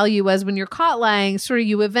be the value was when you're caught lying, sort of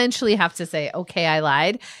you eventually have to say, okay, I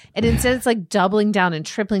lied. And instead it's like doubling down and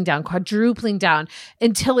tripling down, quadrupling down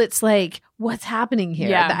until it's like, what's happening here?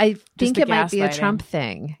 Yeah. I think it might be a Trump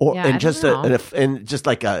thing. Or, and just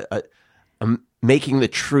like a making the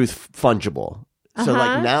truth fungible. So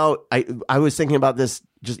like now I was thinking about this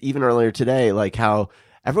just even earlier today, like how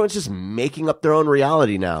everyone's just making up their own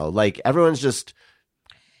reality now. Like everyone's just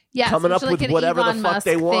coming up like with whatever Elon the fuck Musk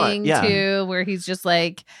they want. Thing too, where he's just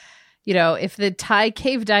like, if the Thai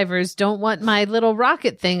cave divers don't want my little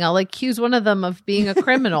rocket thing, I'll accuse one of them of being a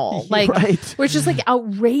criminal. Like, where it's just like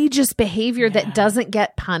outrageous behavior that doesn't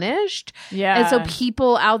get punished. Yeah. And so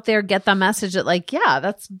people out there get the message that like,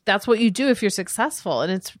 that's what you do if you're successful.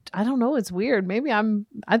 And it's, I don't know, it's weird.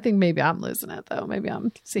 I think maybe I'm losing it though. Maybe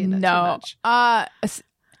I'm seeing it too much. I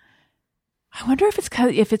wonder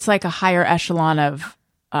if it's like a higher echelon of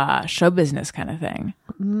show business kind of thing.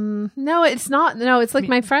 No, it's not. No, it's like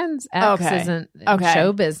my friend's ex Okay. isn't Okay.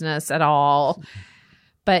 show business at all.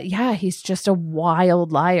 But yeah, he's just a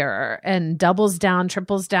wild liar and doubles down,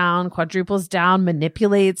 triples down, quadruples down,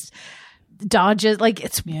 manipulates, dodges. Like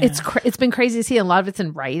it's been crazy to see. A lot of it's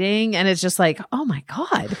in writing, and it's just like, oh my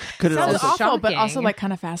god, Could it Sounds also awful, but shocking. also like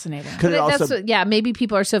kind of fascinating. could it But also maybe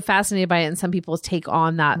people are so fascinated by it, and some people take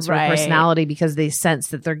on that sort Right. of personality because they sense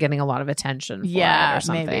that they're getting a lot of attention for Yeah, it or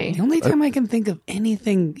something. maybe. The only time I can think of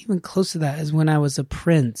anything even close to that is when I was a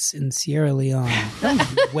prince in Sierra Leone. That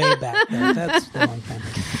was way back there. That's a long time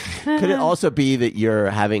ago. could it also be that you're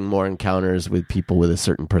having more encounters with people with a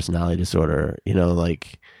certain personality disorder? You know,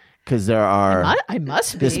 like because there are I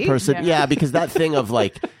must be. this person, yeah, because that thing of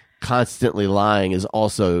like constantly lying is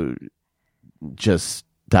also just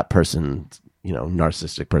that person's, you know,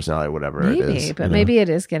 narcissistic personality or whatever it Maybe, is. but you know? maybe it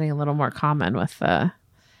is getting a little more common with well,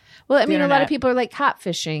 I mean, a lot internet. of people are like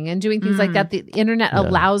catfishing and doing things like that. The internet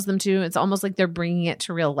allows them to. It's almost like they're bringing it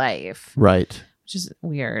to real life, Right. which is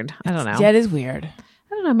weird. I don't know. Yeah, it is weird. I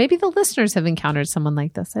don't know. Maybe the listeners have encountered someone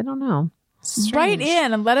like this. I don't know. Write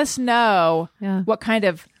in and let us know Yeah. what kind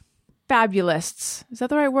of fabulists, is that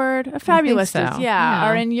the right word? A fabulist, so. yeah, Yeah.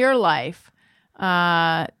 are in your life.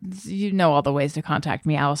 You know all the ways to contact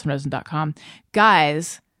me, AllisonRosen.com.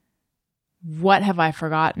 Guys, what have I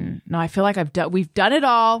forgotten? No, I feel like we've done it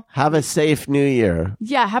all. Have a safe new year.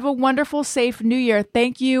 Yeah, have a wonderful, safe new year.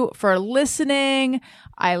 Thank you for listening.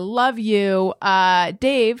 I love you.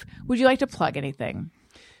 Dave, would you like to plug anything?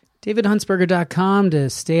 DavidHuntsberger.com to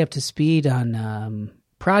stay up to speed on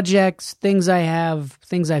projects, things I have,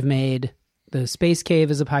 things I've made. The Space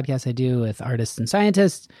Cave is a podcast I do with artists and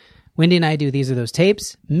scientists. Wendy and I do These Are Those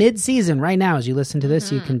Tapes. Mid-season right now, as you listen to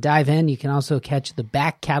this, you can dive in. You can also catch the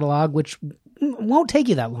back catalog, which won't take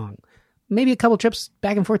you that long. Maybe a couple trips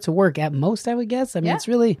back and forth to work at most, I would guess. I mean, it's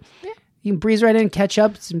really, you can breeze right in, catch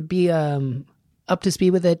up, and be up to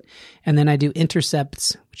speed with it. And then I do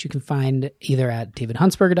Intercepts, which you can find either at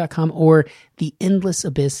davidhuntsberger.com or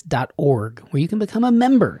theendlessabyss.org, where you can become a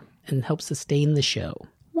member and help sustain the show.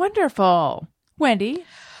 Wonderful. Wendy?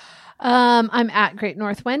 I'm at Great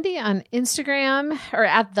North Wendy on Instagram, or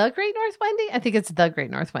at the Great North Wendy. I think it's the Great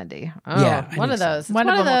North Wendy. Oh, Yeah, I one think of so. those. It's One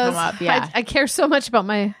of them will come up, yeah. I care so much about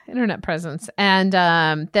my internet presence. And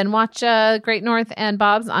then watch Great North and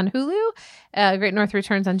Bob's on Hulu. Great North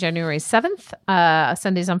returns on January 7th,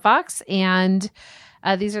 Sundays on Fox. And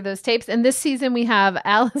these are those tapes. And this season we have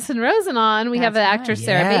Allison Rosen on. We have the actor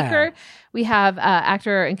Sarah Yeah. Baker. We have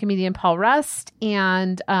actor and comedian Paul Rust,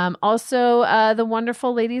 and also the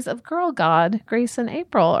wonderful ladies of Girl God, Grace and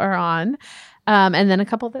April, are on. And then a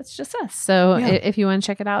couple that's just us. So if you want to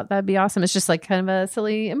check it out, that'd be awesome. It's just like kind of a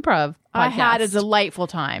silly improv podcast. I had a delightful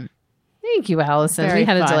time. Thank you, Allison. Very we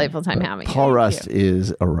had fun. a delightful time having you. Paul Rust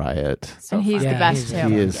is a riot. And he's Yeah, the best, he's- too.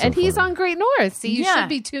 He is. so And he's funny. on Great North, so you Yeah. should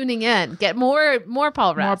be tuning in. Get more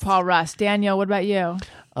Paul Rust. More Paul Rust. Daniel, what about you?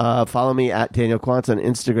 Follow me at Daniel Quantz on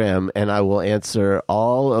Instagram, and I will answer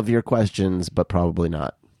all of your questions, but probably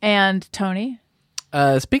not. And Tony?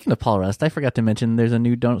 Speaking of Paul Rust, I forgot to mention there's a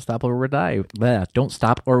new Don't Stop or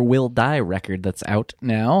Will Die record that's out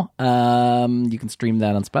now. You can stream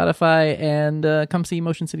that on Spotify and come see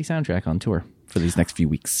Motion City Soundtrack on tour for these next few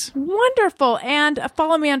weeks. Wonderful. And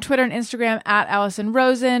follow me on Twitter and Instagram at Allison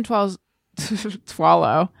Rosen.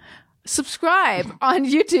 Swallow. Subscribe on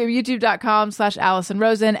YouTube, youtube.com/Allison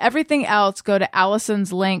Rosen. Everything else, go to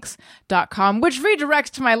allisonslinks.com, which redirects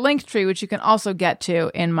to my link tree, which you can also get to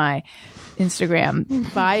in my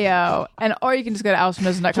Instagram bio. Or you can just go to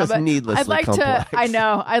allisonrosen.com. Just But needlessly I'd like complex.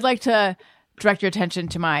 I'd like to direct your attention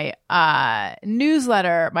to my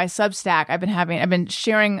newsletter, my Substack. I've been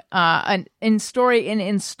sharing an story in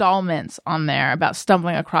installments on there about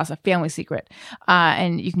stumbling across a family secret,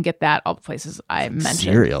 and you can get that all the places I mentioned.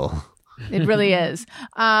 Serial. It really is.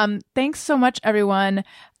 Thanks so much, everyone.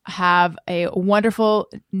 Have a wonderful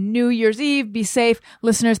New Year's Eve. Be safe,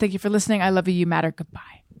 listeners. Thank you for listening. I love you. You matter. Goodbye.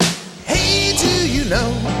 Hey, do you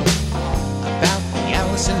know about the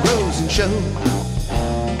Allison Rosen Show?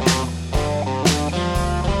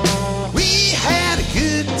 We had a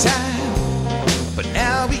good time, but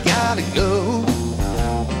now we gotta go.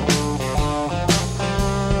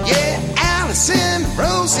 Yeah, Allison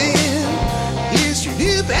Rosen is your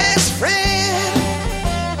new best